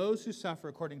 let those who suffer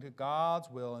according to God's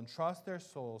will entrust their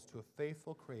souls to a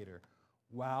faithful Creator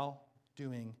while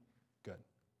doing good.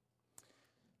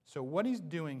 So what he's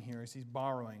doing here is he's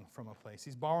borrowing from a place.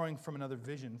 He's borrowing from another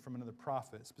vision, from another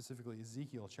prophet, specifically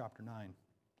Ezekiel chapter 9.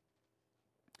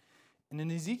 And in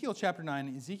Ezekiel chapter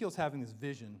 9, Ezekiel's having this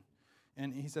vision,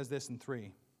 and he says this in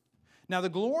 3. Now the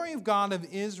glory of God of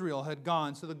Israel had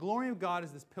gone. So the glory of God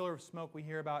is this pillar of smoke we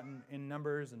hear about in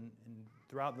Numbers and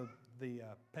throughout the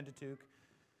Pentateuch.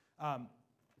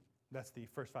 That's the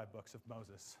first 5 books of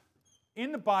Moses.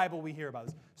 In the Bible, we hear about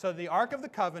this. So the Ark of the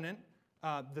Covenant,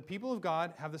 the people of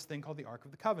God have this thing called the Ark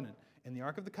of the Covenant. In the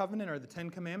Ark of the Covenant are the 10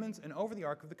 Commandments, and over the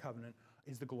Ark of the Covenant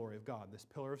is the glory of God, this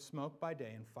pillar of smoke by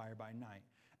day and fire by night.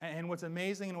 And what's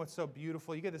amazing and what's so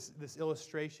beautiful, you get this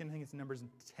illustration, I think it's Numbers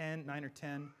 9 or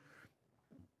 10,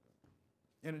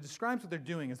 and it describes what they're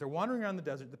doing. As they're wandering around the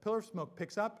desert, the pillar of smoke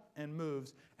picks up and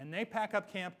moves, and they pack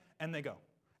up camp, and they go.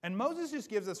 And Moses just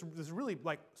gives us this really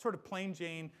sort of plain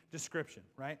Jane description,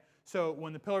 right? So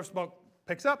when the pillar of smoke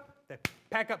picks up, they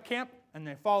pack up camp, and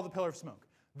they follow the pillar of smoke.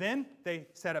 Then they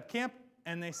set up camp,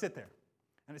 and they sit there.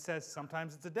 And it says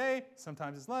sometimes it's a day,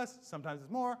 sometimes it's less, sometimes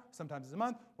it's more, sometimes it's a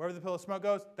month. Wherever the pillar of smoke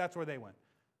goes, that's where they went.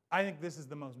 I think this is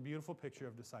the most beautiful picture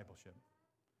of discipleship.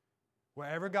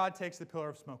 Wherever God takes the pillar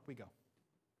of smoke, we go.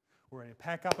 We're ready to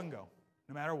pack up and go,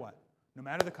 no matter what, no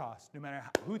matter the cost, no matter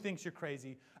who thinks you're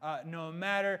crazy, no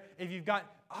matter if you've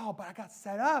got, but I got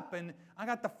set up, and I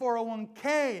got the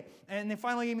 401k, and they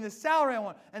finally gave me the salary I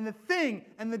want, and the thing,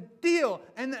 and the deal,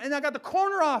 and I got the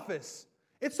corner office.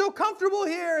 It's so comfortable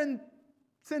here in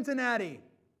Cincinnati.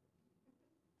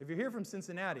 If you're here from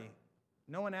Cincinnati,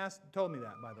 no one told me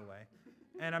that, by the way,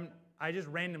 and I just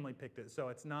randomly picked it,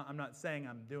 so I'm not saying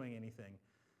I'm doing anything.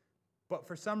 But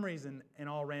for some reason, in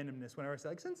all randomness, whenever I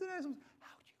say Cincinnati, how'd you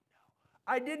know?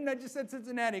 I didn't. I just said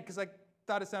Cincinnati because I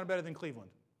thought it sounded better than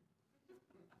Cleveland.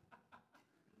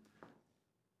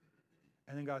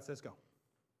 And then God says, go.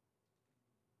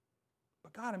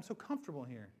 But God, I'm so comfortable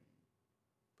here.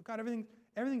 But God,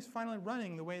 everything's finally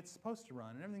running the way it's supposed to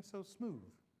run, and everything's so smooth.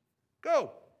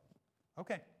 Go.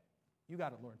 Okay. You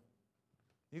got it, Lord.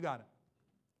 You got it.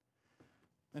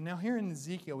 And now here in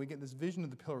Ezekiel, we get this vision of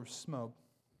the pillar of smoke.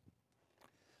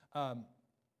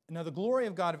 Now the glory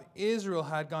of God of Israel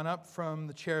had gone up from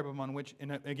the cherubim on which,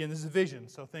 and again, this is a vision,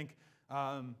 so think,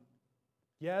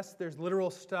 yes, there's literal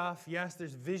stuff, yes,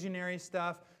 there's visionary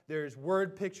stuff, there's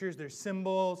word pictures, there's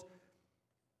symbols.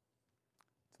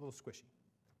 It's a little squishy.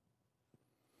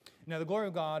 Now the glory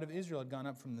of God of Israel had gone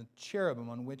up from the cherubim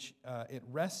on which it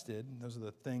rested. Those are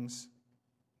the things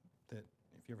that,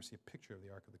 if you ever see a picture of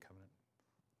the Ark of the Covenant,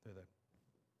 they're the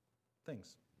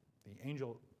things, the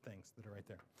angel things that are right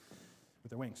there with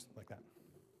their wings like that.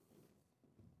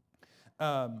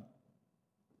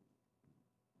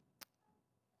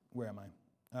 Where am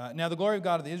I? Now the glory of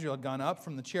God of Israel had gone up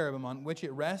from the cherubim on which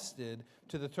it rested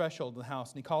to the threshold of the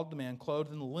house. And he called the man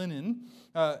clothed in linen,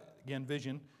 again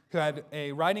vision, who had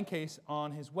a writing case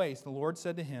on his waist. The Lord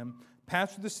said to him,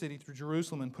 pass through the city, through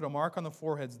Jerusalem, and put a mark on the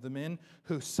foreheads of the men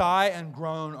who sigh and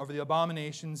groan over the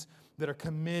abominations that are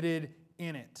committed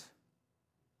in it.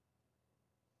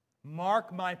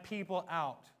 Mark my people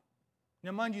out.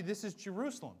 Now, mind you, this is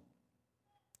Jerusalem.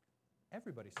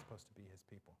 Everybody's supposed to be his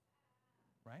people,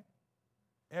 right?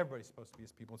 Everybody's supposed to be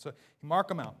his people. So you mark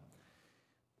them out.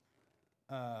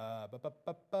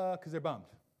 Because they're bummed.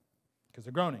 Because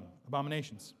they're groaning.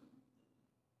 Abominations.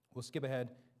 We'll skip ahead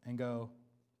and go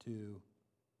to...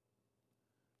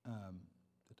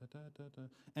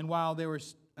 And while they were...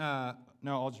 no,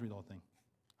 I'll just read the whole thing.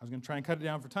 I was going to try and cut it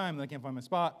down for time, and I can't find my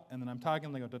spot, and then I'm talking,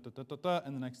 and they go da-da-da-da-da,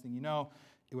 and the next thing you know,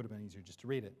 it would have been easier just to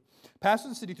read it. Pass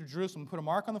through the city through Jerusalem, put a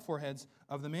mark on the foreheads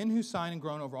of the men who sign and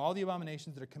groan over all the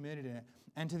abominations that are committed in it.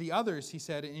 And to the others, he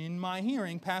said, in my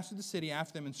hearing, pass through the city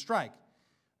after them and strike.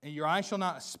 And your eye shall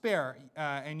not spare,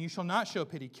 and you shall not show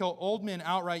pity. Kill old men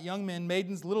outright, young men,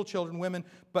 maidens, little children, women,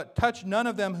 but touch none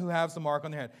of them who have the mark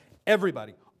on their head.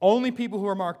 Everybody. Only people who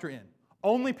are marked are in.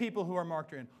 Only people who are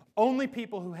marked are in. Only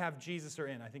people who have Jesus are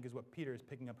in, I think is what Peter is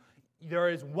picking up. There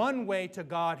is one way to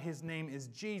God. His name is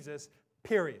Jesus,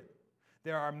 period.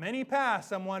 There are many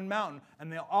paths on one mountain,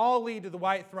 and they all lead to the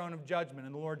white throne of judgment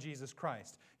in the Lord Jesus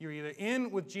Christ. You're either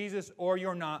in with Jesus or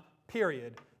you're not,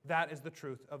 period. That is the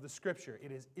truth of the Scripture.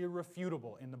 It is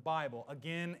irrefutable in the Bible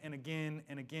again and again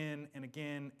and again and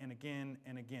again and again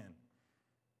and again.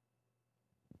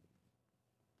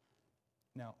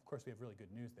 Now, of course, we have really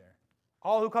good news there.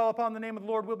 All who call upon the name of the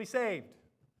Lord will be saved.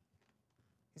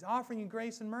 He's offering you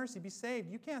grace and mercy. Be saved.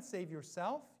 You can't save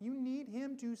yourself. You need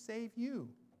Him to save you.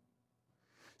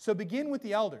 So begin with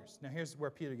the elders. Now here's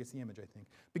where Peter gets the image, I think.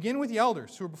 Begin with the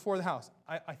elders who are before the house.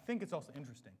 I think it's also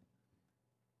interesting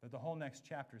that the whole next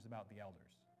chapter is about the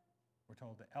elders. We're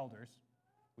told that elders,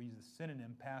 we use the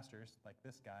synonym pastors, like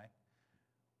this guy,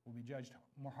 will be judged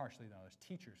more harshly than others.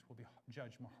 Teachers will be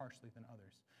judged more harshly than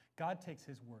others. God takes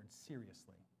his word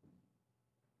seriously.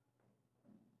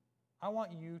 I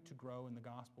want you to grow in the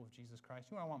gospel of Jesus Christ.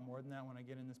 You know what I want more than that when I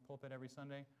get in this pulpit every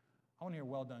Sunday? I want to hear,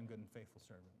 well done, good and faithful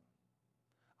servant.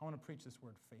 I want to preach this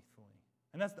word faithfully.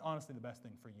 And that's honestly the best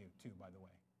thing for you, too, by the way,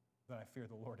 that I fear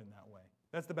the Lord in that way.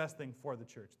 That's the best thing for the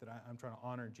church, that I'm trying to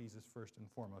honor Jesus first and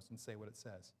foremost and say what it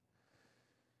says.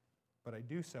 But I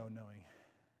do so knowing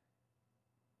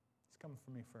he's coming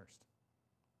for me first.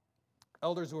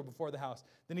 Elders who were before the house.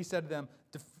 Then he said to them,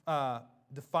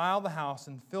 defile the house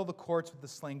and fill the courts with the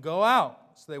slain. Go out.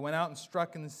 So they went out and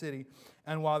struck in the city.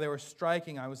 And while they were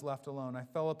striking, I was left alone. I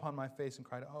fell upon my face and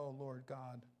cried, oh, Lord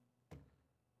God,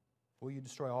 will you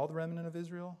destroy all the remnant of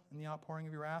Israel in the outpouring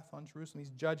of your wrath on Jerusalem?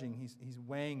 He's judging. He's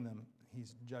weighing them.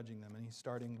 He's judging them. And he's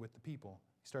starting with the people.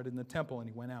 He started in the temple and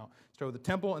he went out. He started with the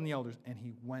temple and the elders and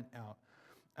he went out.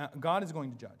 God is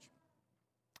going to judge.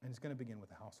 And it's going to begin with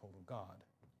the household of God.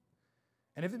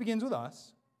 And if it begins with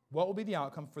us, what will be the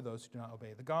outcome for those who do not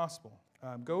obey the gospel?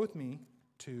 Go with me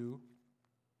to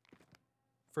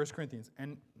 1 Corinthians.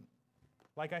 And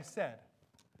like I said,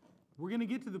 we're going to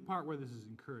get to the part where this is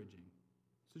encouraging.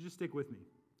 So just stick with me.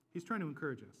 He's trying to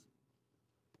encourage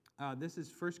us. This is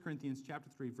 1 Corinthians chapter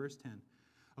 3, verse 10.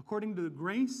 According to the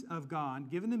grace of God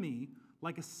given to me,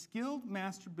 like a skilled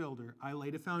master builder, I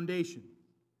laid a foundation.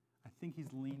 I think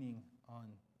he's leaning on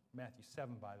Matthew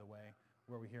 7, by the way,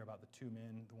 where we hear about the two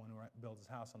men, the one who builds his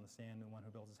house on the sand and the one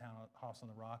who builds his house on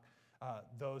the rock.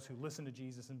 Those who listen to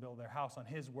Jesus and build their house on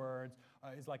his words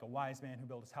is like a wise man who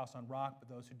built his house on rock, but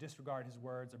those who disregard his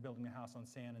words are building a house on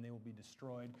sand and they will be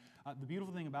destroyed. The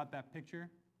beautiful thing about that picture,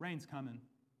 rain's coming,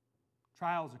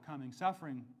 trials are coming,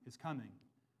 suffering is coming.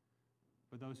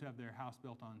 But those who have their house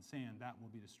built on sand, that will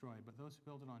be destroyed. But those who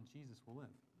build it on Jesus will live.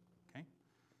 Okay?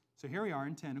 So here we are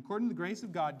in 10. According to the grace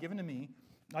of God given to me,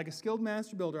 like a skilled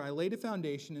master builder, I laid a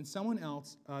foundation, and someone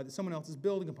else is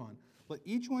building upon. Let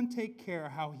each one take care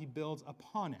how he builds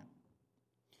upon it.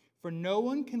 For no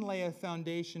one can lay a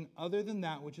foundation other than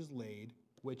that which is laid,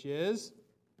 which is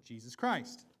Jesus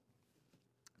Christ.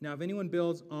 Now, if anyone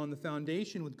builds on the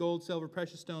foundation with gold, silver,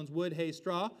 precious stones, wood, hay,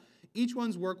 straw, each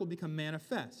one's work will become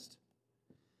manifest.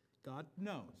 God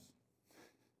knows.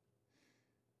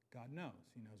 God knows.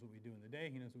 He knows what we do in the day.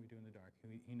 He knows what we do in the dark.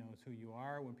 He knows who you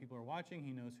are when people are watching.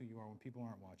 He knows who you are when people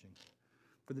aren't watching.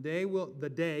 For the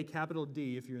day, capital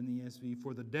D if you're in the ESV,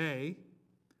 for the day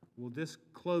will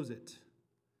disclose it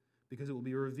because it will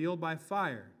be revealed by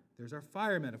fire. There's our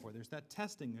fire metaphor. There's that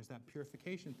testing. There's that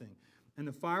purification thing. And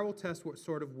the fire will test what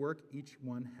sort of work each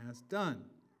one has done.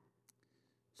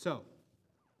 So,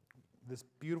 this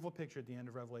beautiful picture at the end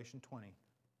of Revelation 20.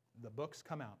 The books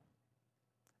come out.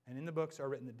 And in the books are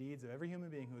written the deeds of every human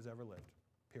being who has ever lived.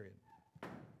 Period.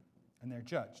 And they're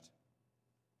judged.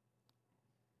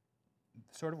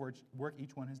 The sort of work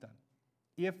each one has done.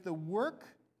 If the work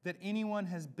that anyone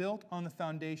has built on the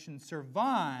foundation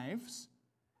survives,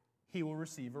 he will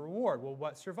receive a reward. Well,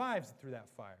 what survives through that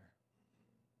fire?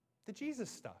 The Jesus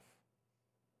stuff.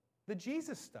 The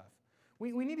Jesus stuff.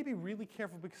 We need to be really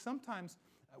careful because sometimes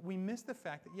we miss the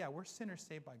fact that, yeah, we're sinners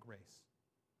saved by grace.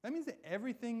 That means that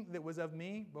everything that was of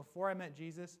me before I met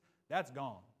Jesus, that's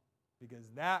gone. Because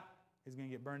that is going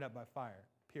to get burned up by fire,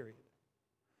 period.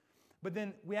 But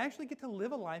then we actually get to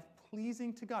live a life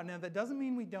pleasing to God. Now, that doesn't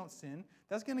mean we don't sin.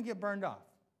 That's going to get burned off.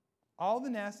 All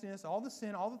the nastiness, all the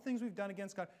sin, all the things we've done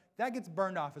against God, that gets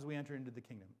burned off as we enter into the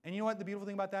kingdom. And you know what the beautiful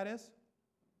thing about that is?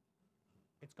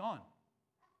 It's gone.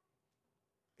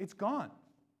 It's gone.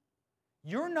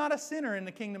 You're not a sinner in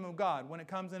the kingdom of God when it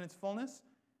comes in its fullness.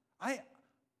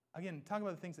 Again, talking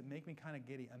about the things that make me kind of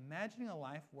giddy. Imagining a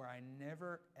life where I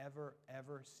never, ever,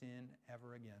 ever sin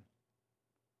ever again.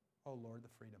 Oh, Lord, the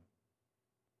freedom.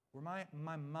 Where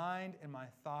my mind and my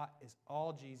thought is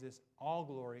all Jesus, all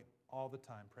glory, all the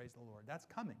time. Praise the Lord. That's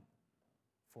coming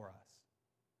for us.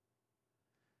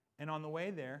 And on the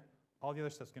way there, all the other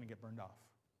stuff's going to get burned off.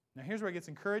 Now, here's where it gets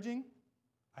encouraging,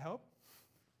 I hope.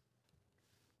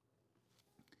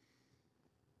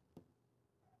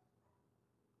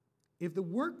 If the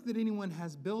work that anyone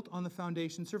has built on the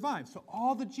foundation survives, so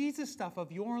all the Jesus stuff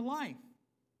of your life,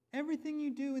 everything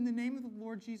you do in the name of the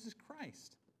Lord Jesus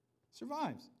Christ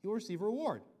survives, you'll receive a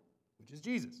reward, which is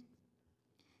Jesus.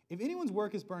 If anyone's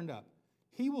work is burned up,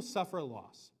 he will suffer a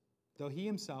loss, though he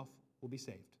himself will be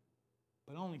saved,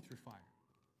 but only through fire.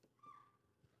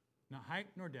 Not height,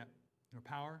 nor depth, nor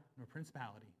power, nor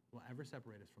principality will ever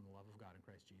separate us from the love of God in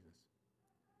Christ Jesus.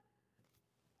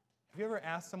 Have you ever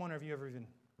asked someone, or have you ever even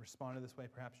responded this way,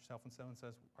 perhaps yourself, when someone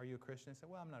says, are you a Christian? I say,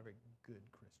 well, I'm not a very good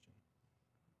Christian.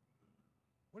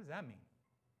 What does that mean?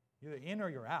 You're either in or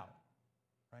you're out,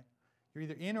 right? You're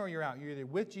either in or you're out. You're either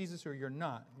with Jesus or you're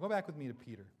not. Go back with me to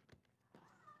Peter.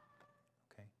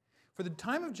 Okay. For the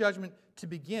time of judgment to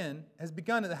begin has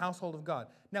begun in the household of God.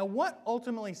 Now, what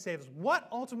ultimately saves us? What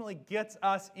ultimately gets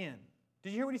us in? Did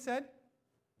you hear what he said?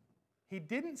 He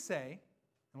didn't say,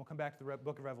 and we'll come back to the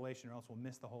book of Revelation or else we'll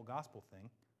miss the whole gospel thing.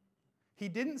 He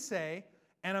didn't say,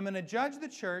 and I'm going to judge the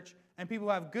church, and people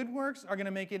who have good works are going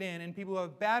to make it in, and people who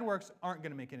have bad works aren't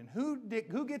going to make it in.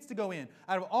 Who gets to go in?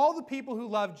 Out of all the people who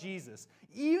love Jesus,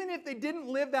 even if they didn't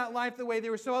live that life the way they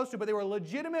were supposed to, but they were a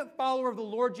legitimate follower of the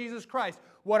Lord Jesus Christ,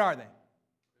 what are they?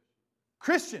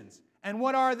 Christians. And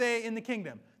what are they in the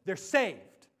kingdom? They're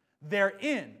saved. They're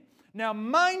in. Now,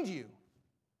 mind you,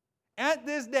 at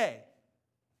this day,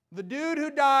 the dude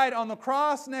who died on the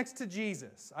cross next to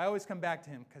Jesus, I always come back to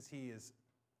him because he's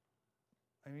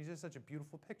just such a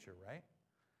beautiful picture, right?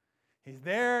 He's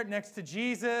there next to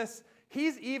Jesus.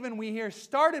 He's even, we hear,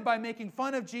 started by making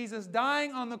fun of Jesus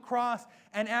dying on the cross.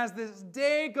 And as this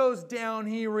day goes down,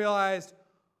 he realized,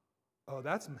 oh,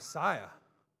 that's Messiah.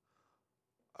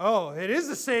 Oh, it is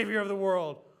the Savior of the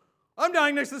world. I'm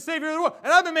dying next to the Savior of the world.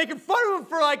 And I've been making fun of him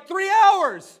for like 3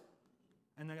 hours.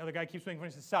 And the other guy keeps making fun.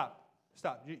 He says, stop.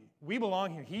 We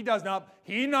belong here. He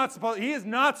is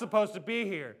not supposed to be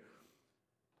here.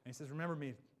 And he says, remember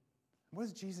me. What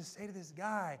does Jesus say to this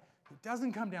guy who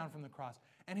doesn't come down from the cross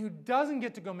and who doesn't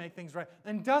get to go make things right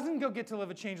and doesn't go get to live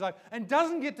a changed life and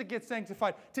doesn't get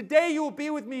sanctified? Today you will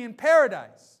be with me in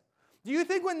paradise. Do you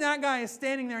think when that guy is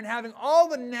standing there and having all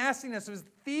the nastiness of his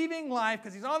thieving life,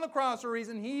 because he's on the cross for a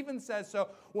reason, he even says so,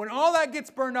 when all that gets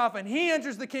burned off and he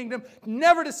enters the kingdom,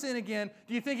 never to sin again,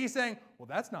 do you think he's saying, well,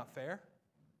 that's not fair?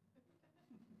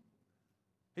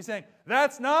 He's saying,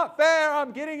 that's not fair,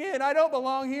 I'm getting in, I don't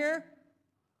belong here.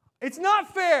 It's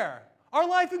not fair. Our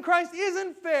life in Christ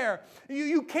isn't fair.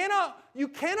 You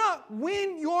cannot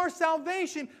win your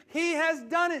salvation. He has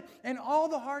done it. And all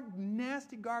the hard,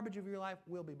 nasty garbage of your life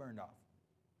will be burned off.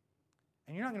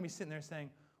 And you're not going to be sitting there saying,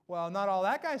 well, not all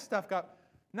that guy's stuff got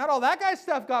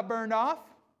burned off.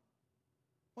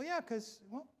 Well, yeah, because,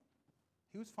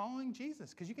 he was following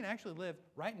Jesus. Because you can actually live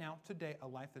right now, today, a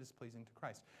life that is pleasing to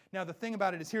Christ. Now, the thing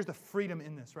about it is, here's the freedom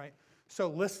in this, right? So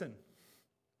listen,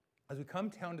 as we come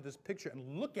down to this picture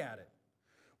and look at it,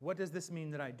 what does this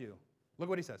mean that I do? Look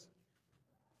what he says.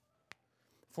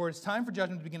 For it's time for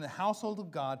judgment to begin in the household of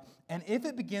God, and if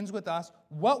it begins with us,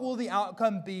 what will the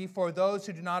outcome be for those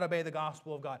who do not obey the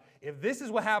gospel of God? If this is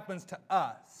what happens to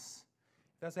us,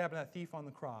 if that's what happened to that thief on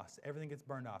the cross, everything gets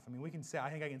burned off. I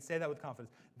think I can say that with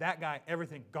confidence. That guy,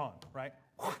 everything gone, right?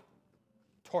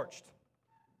 Torched.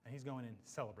 And he's going in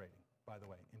celebrating, by the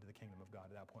way, into the kingdom of God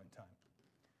at that point in time.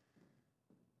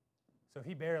 So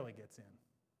he barely gets in.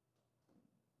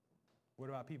 What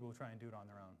about people who try and do it on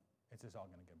their own? It's just all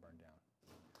going to get burned down.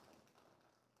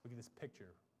 Look at this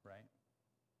picture, right?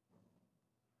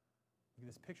 Look at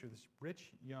this picture, this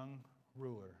rich young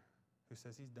ruler who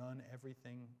says he's done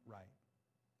everything right.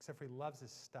 Except for he loves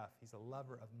his stuff. He's a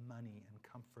lover of money and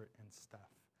comfort and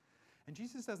stuff. And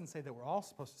Jesus doesn't say that we're all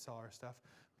supposed to sell our stuff,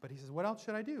 but he says, what else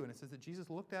should I do? And it says that Jesus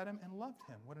looked at him and loved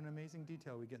him. What an amazing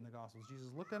detail we get in the Gospels. Jesus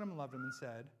looked at him and loved him and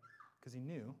said, because he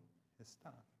knew his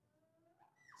stuff,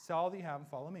 sell all that you have and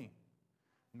follow me.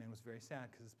 The man was very sad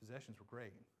because his possessions were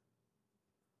great.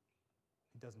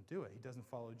 He doesn't do it. He doesn't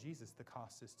follow Jesus. The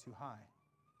cost is too high.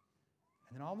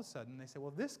 And then all of a sudden they say,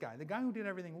 well, this guy, the guy who did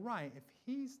everything right, if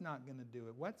he's not going to do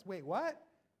it, wait, what?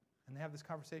 And they have this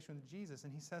conversation with Jesus,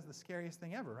 and he says the scariest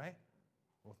thing ever, right?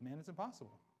 Well, with man it's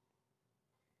impossible.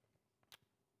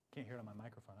 Can't hear it on my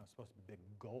microphone. I was supposed to be big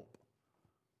gulp.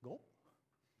 Gulp?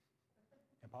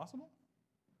 Impossible?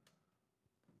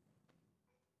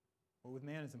 Well, with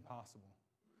man it's impossible.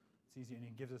 It's easy, and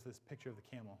he gives us this picture of the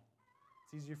camel.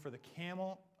 It's easier for a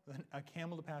camel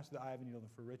to pass through the eye of a needle than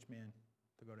for a rich man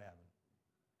to go to heaven.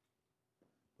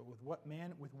 But with what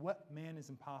man is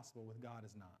impossible, with God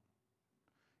is not.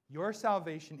 Your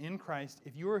salvation in Christ,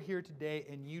 if you are here today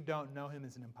and you don't know him,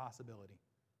 is an impossibility.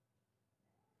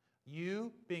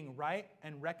 You being right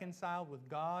and reconciled with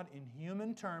God in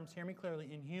human terms, hear me clearly,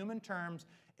 in human terms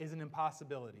is an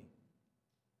impossibility.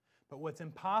 But what's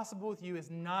impossible with you is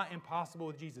not impossible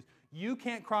with Jesus. You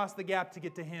can't cross the gap to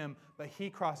get to him, but he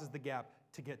crosses the gap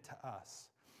to get to us.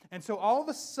 And so all of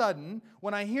a sudden,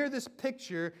 when I hear this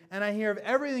picture and I hear of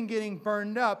everything getting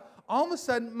burned up, all of a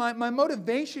sudden my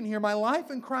motivation here, my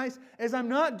life in Christ, is I'm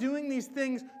not doing these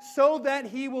things so that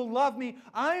he will love me.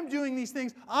 I am doing these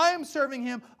things. I am serving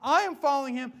him. I am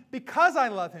following him because I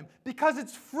love him, because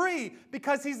it's free,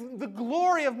 because he's the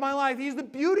glory of my life. He's the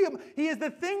beauty of, he is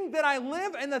the thing that I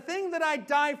live and the thing that I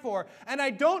die for. And I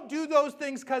don't do those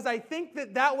things because I think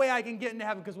that way I can get into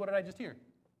heaven. Because what did I just hear?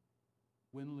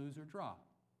 Win, lose, or draw.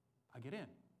 I get in.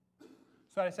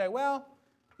 So I say, well,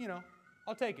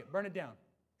 I'll take it. Burn it down.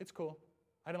 It's cool.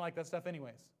 I didn't like that stuff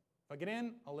anyways. If I get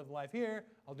in, I'll live life here.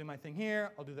 I'll do my thing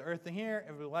here. I'll do the earth thing here.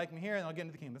 Everybody will like me here, and I'll get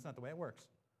into the kingdom. That's not the way it works.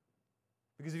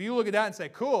 Because if you look at that and say,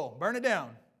 cool, burn it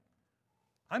down,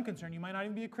 I'm concerned you might not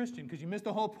even be a Christian because you missed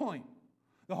the whole point.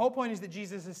 The whole point is that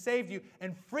Jesus has saved you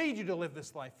and freed you to live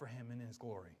this life for Him in His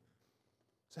glory.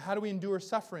 So how do we endure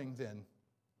suffering then?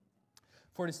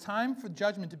 For it is time for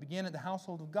judgment to begin at the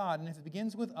household of God, and if it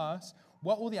begins with us,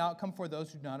 what will the outcome for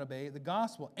those who do not obey the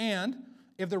gospel? And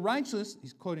if the righteous,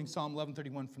 he's quoting Psalm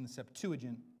 11:31 from the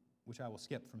Septuagint, which I will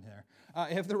skip from there.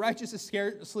 If the righteous is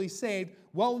scarcely saved,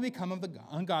 what will become of the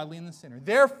ungodly and the sinner?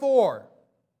 Therefore,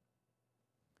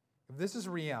 if this is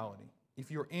reality,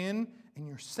 if you're in and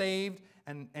you're saved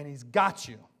and He's got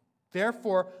you,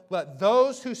 therefore let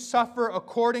those who suffer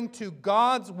according to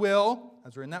God's will,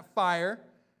 as we're in that fire,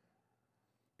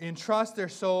 entrust their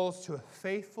souls to a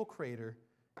faithful Creator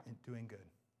in doing good.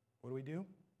 What do?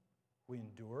 We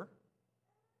endure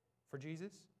for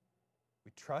Jesus.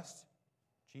 We trust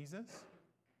Jesus.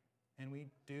 And we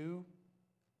do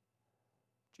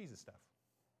Jesus stuff.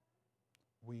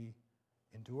 We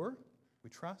endure, we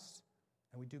trust,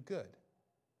 and we do good.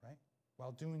 Right?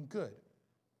 While doing good.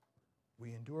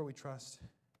 We endure, we trust,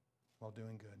 while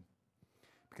doing good.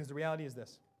 Because the reality is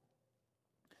this.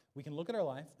 We can look at our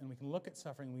life and we can look at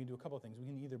suffering and we can do a couple of things. We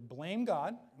can either blame God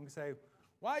and we can say,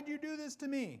 why'd you do this to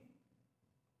me?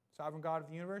 Sovereign God of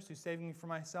the universe who's saving me from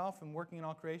myself and working in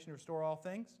all creation to restore all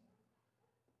things.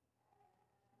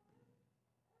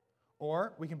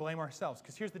 Or we can blame ourselves.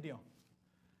 Because here's the deal.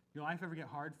 Your life ever get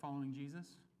hard following Jesus?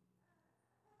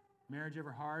 Marriage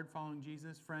ever hard following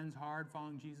Jesus? Friends hard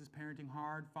following Jesus? Parenting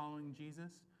hard following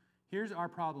Jesus? Here's our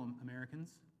problem, Americans,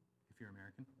 if you're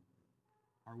American.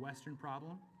 Our Western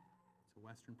problem. It's a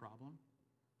Western problem.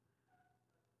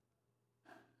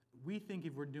 We think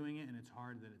if we're doing it and it's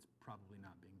hard that it's probably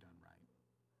not being done right.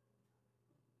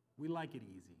 We like it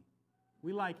easy.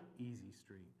 We like easy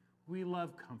street. We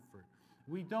love comfort.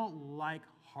 We don't like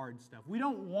hard stuff. We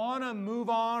don't want to move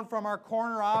on from our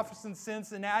corner office in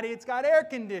Cincinnati. It's got air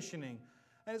conditioning.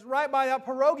 And it's right by that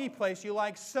pierogi place you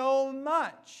like so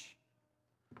much.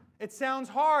 It sounds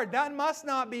hard. That must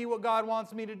not be what God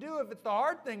wants me to do if it's the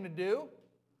hard thing to do.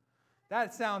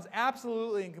 That sounds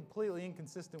absolutely and completely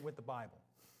inconsistent with the Bible.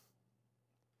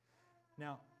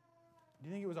 Now, do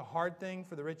you think it was a hard thing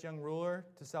for the rich young ruler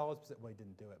to sell his possessions? Well, he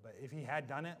didn't do it, but if he had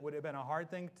done it, would it have been a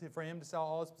hard thing for him to sell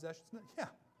all his possessions? Yeah.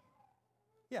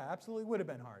 Yeah, absolutely would have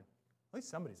been hard. At least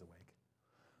somebody's awake.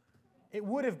 It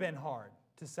would have been hard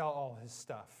to sell all his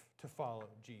stuff to follow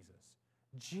Jesus.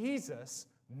 Jesus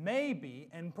maybe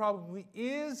and probably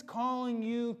is calling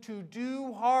you to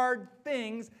do hard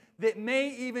things that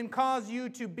may even cause you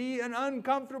to be in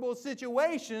uncomfortable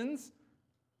situations,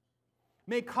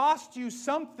 may cost you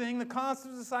something. The cost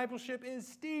of discipleship is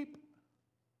steep.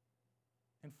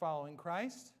 And following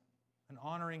Christ and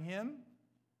honoring Him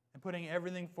and putting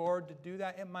everything forward to do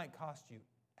that, it might cost you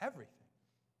everything.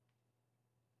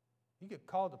 You get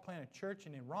called to plant a church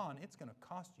in Iran, it's going to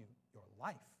cost you your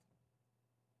life.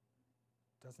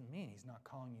 Doesn't mean He's not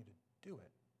calling you to do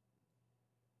it.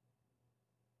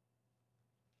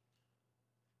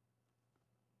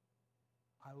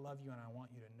 I love you and I want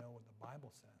you to know what the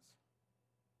Bible says.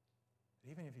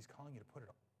 But even if He's calling you to put it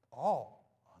all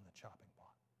on the chopping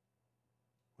block,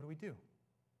 what do?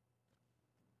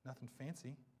 Nothing fancy.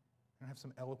 We don't have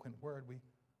some eloquent word. We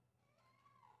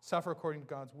suffer according to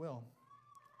God's will.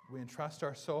 We entrust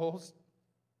our souls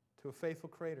to a faithful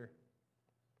Creator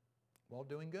while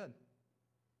doing good.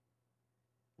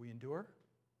 We endure,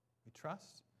 we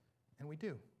trust, and we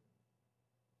do.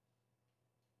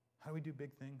 How do we do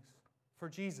big things for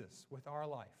Jesus with our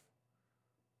life?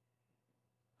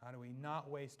 How do we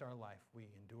not waste our life? We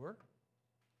endure,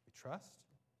 we trust,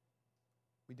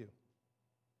 we do.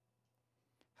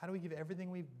 How do we give everything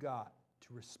we've got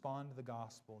to respond to the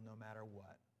gospel no matter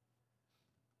what?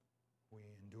 We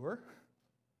endure,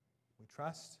 we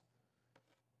trust,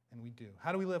 and we do.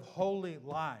 How do we live holy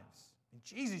lives? And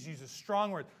Jesus uses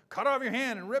strong words. Cut off your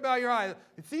hand and rip out your eye.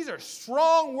 These are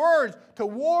strong words. To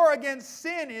war against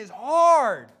sin is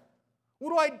hard.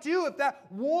 What do I do if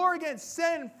that war against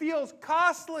sin feels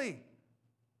costly?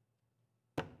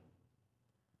 I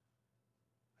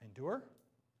endure,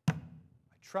 I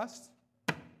trust,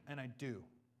 and I do.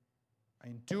 I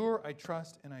endure, I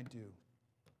trust, and I do.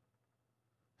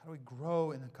 How do we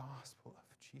grow in the gospel of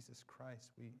Jesus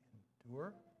Christ? We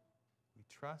endure, we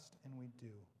trust, and we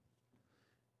do.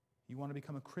 You want to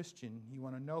become a Christian, you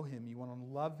want to know Him, you want to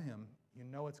love Him, you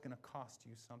know it's going to cost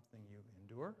you something. You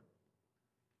endure,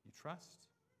 you trust,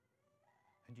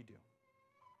 And you do.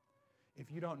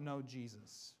 If you don't know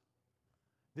Jesus,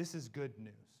 this is good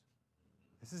news.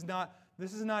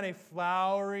 This is not a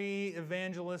flowery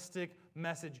evangelistic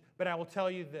message, but I will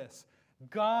tell you this.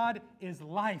 God is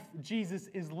life. Jesus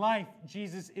is life.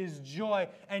 Jesus is joy.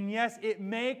 And yes, it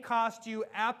may cost you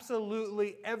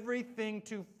absolutely everything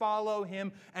to follow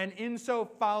Him. And in so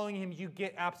following Him, you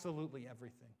get absolutely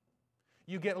everything.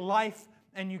 You get life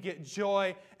and you get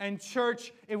joy. And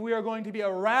church, if we are going to be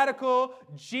a radical,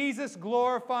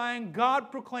 Jesus-glorifying,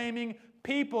 God-proclaiming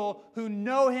people who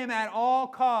know Him at all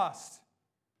cost,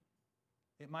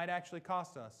 it might actually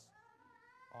cost us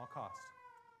all cost.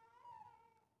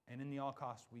 And in the all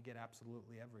cost, we get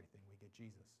absolutely everything. We get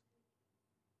Jesus.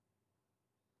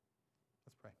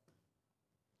 Let's pray.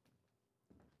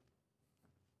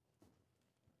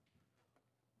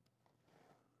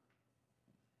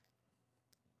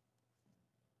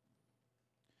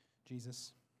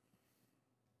 Jesus,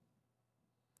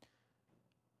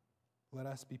 let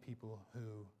us be people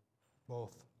who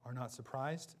both are not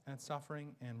surprised at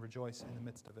suffering and rejoice in the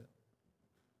midst of it.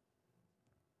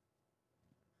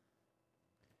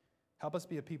 Help us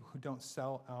be a people who don't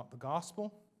sell out the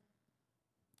gospel,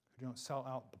 who don't sell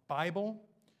out the Bible,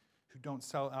 who don't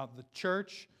sell out the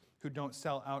church, who don't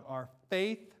sell out our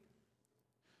faith,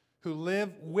 who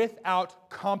live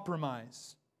without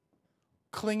compromise,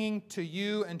 clinging to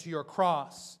you and to your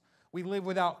cross. We live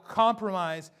without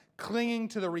compromise, clinging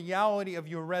to the reality of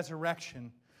your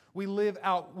resurrection. We live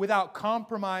out without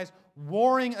compromise,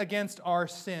 warring against our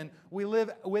sin. We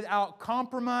live without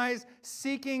compromise,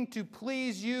 seeking to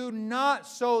please you, not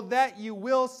so that you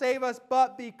will save us,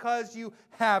 but because you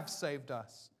have saved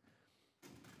us.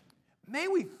 May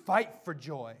we fight for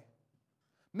joy.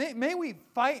 May we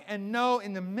fight and know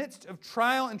in the midst of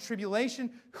trial and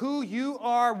tribulation who you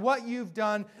are, what you've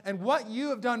done, and what you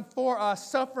have done for us,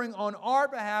 suffering on our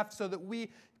behalf so that we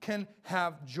can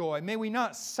have joy. May we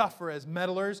not suffer as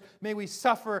meddlers. May we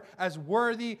suffer as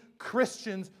worthy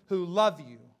Christians who love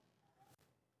you.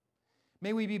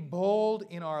 May we be bold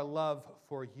in our love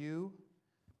for you.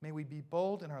 May we be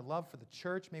bold in our love for the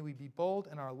church. May we be bold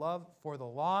in our love for the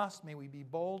lost. May we be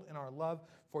bold in our love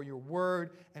for your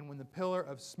word. And when the pillar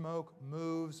of smoke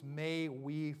moves, may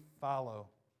we follow.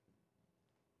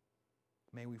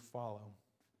 May we follow.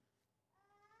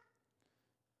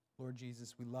 Lord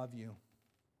Jesus, we love you.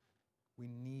 We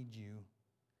need you.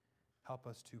 Help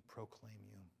us to proclaim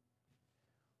you.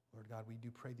 Lord God, we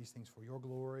do pray these things for your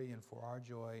glory and for our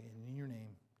joy. And in your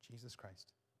name, Jesus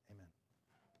Christ, amen.